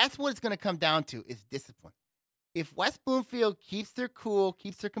 So that's what it's going to come down to is discipline. If West Bloomfield keeps their cool,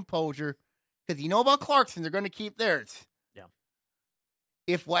 keeps their composure, because you know about Clarkston, they're going to keep theirs. Yeah.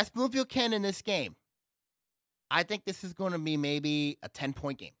 If West Bloomfield can in this game, I think this is going to be maybe a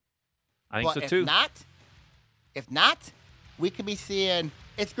 10-point game. I think so too. If not, we could be seeing.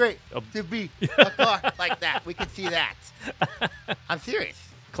 It's great to be a car like that. We could see that. I'm serious.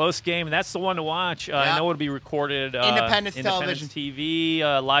 Close game. That's the one to watch. I know it'll be recorded. Independence Television. TV,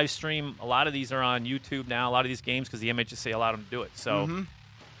 live stream. A lot of these are on YouTube now, a lot of these games, because the MHSA allowed them to do it. So,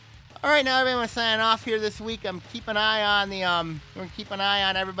 All right, now everyone signing off here this week. I'm keeping an eye on we're keep an eye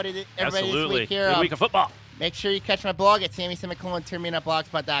on everybody Absolutely. This week here. Good week of football. Make sure you catch my blog at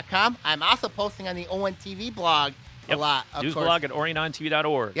SammySemicolon.blogspot.com. I'm also posting on the ONTV blog a lot. News blog at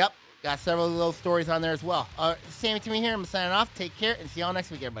OrionOnTV.org. Yep. Got several of those stories on there as well. Sammy Timmy here. I'm signing off. Take care and see y'all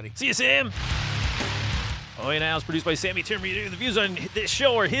next week, everybody. See you, Sam. Now is produced by Sammy Timmy. The views on this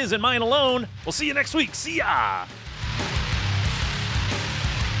show are his and mine alone. We'll see you next week. See ya.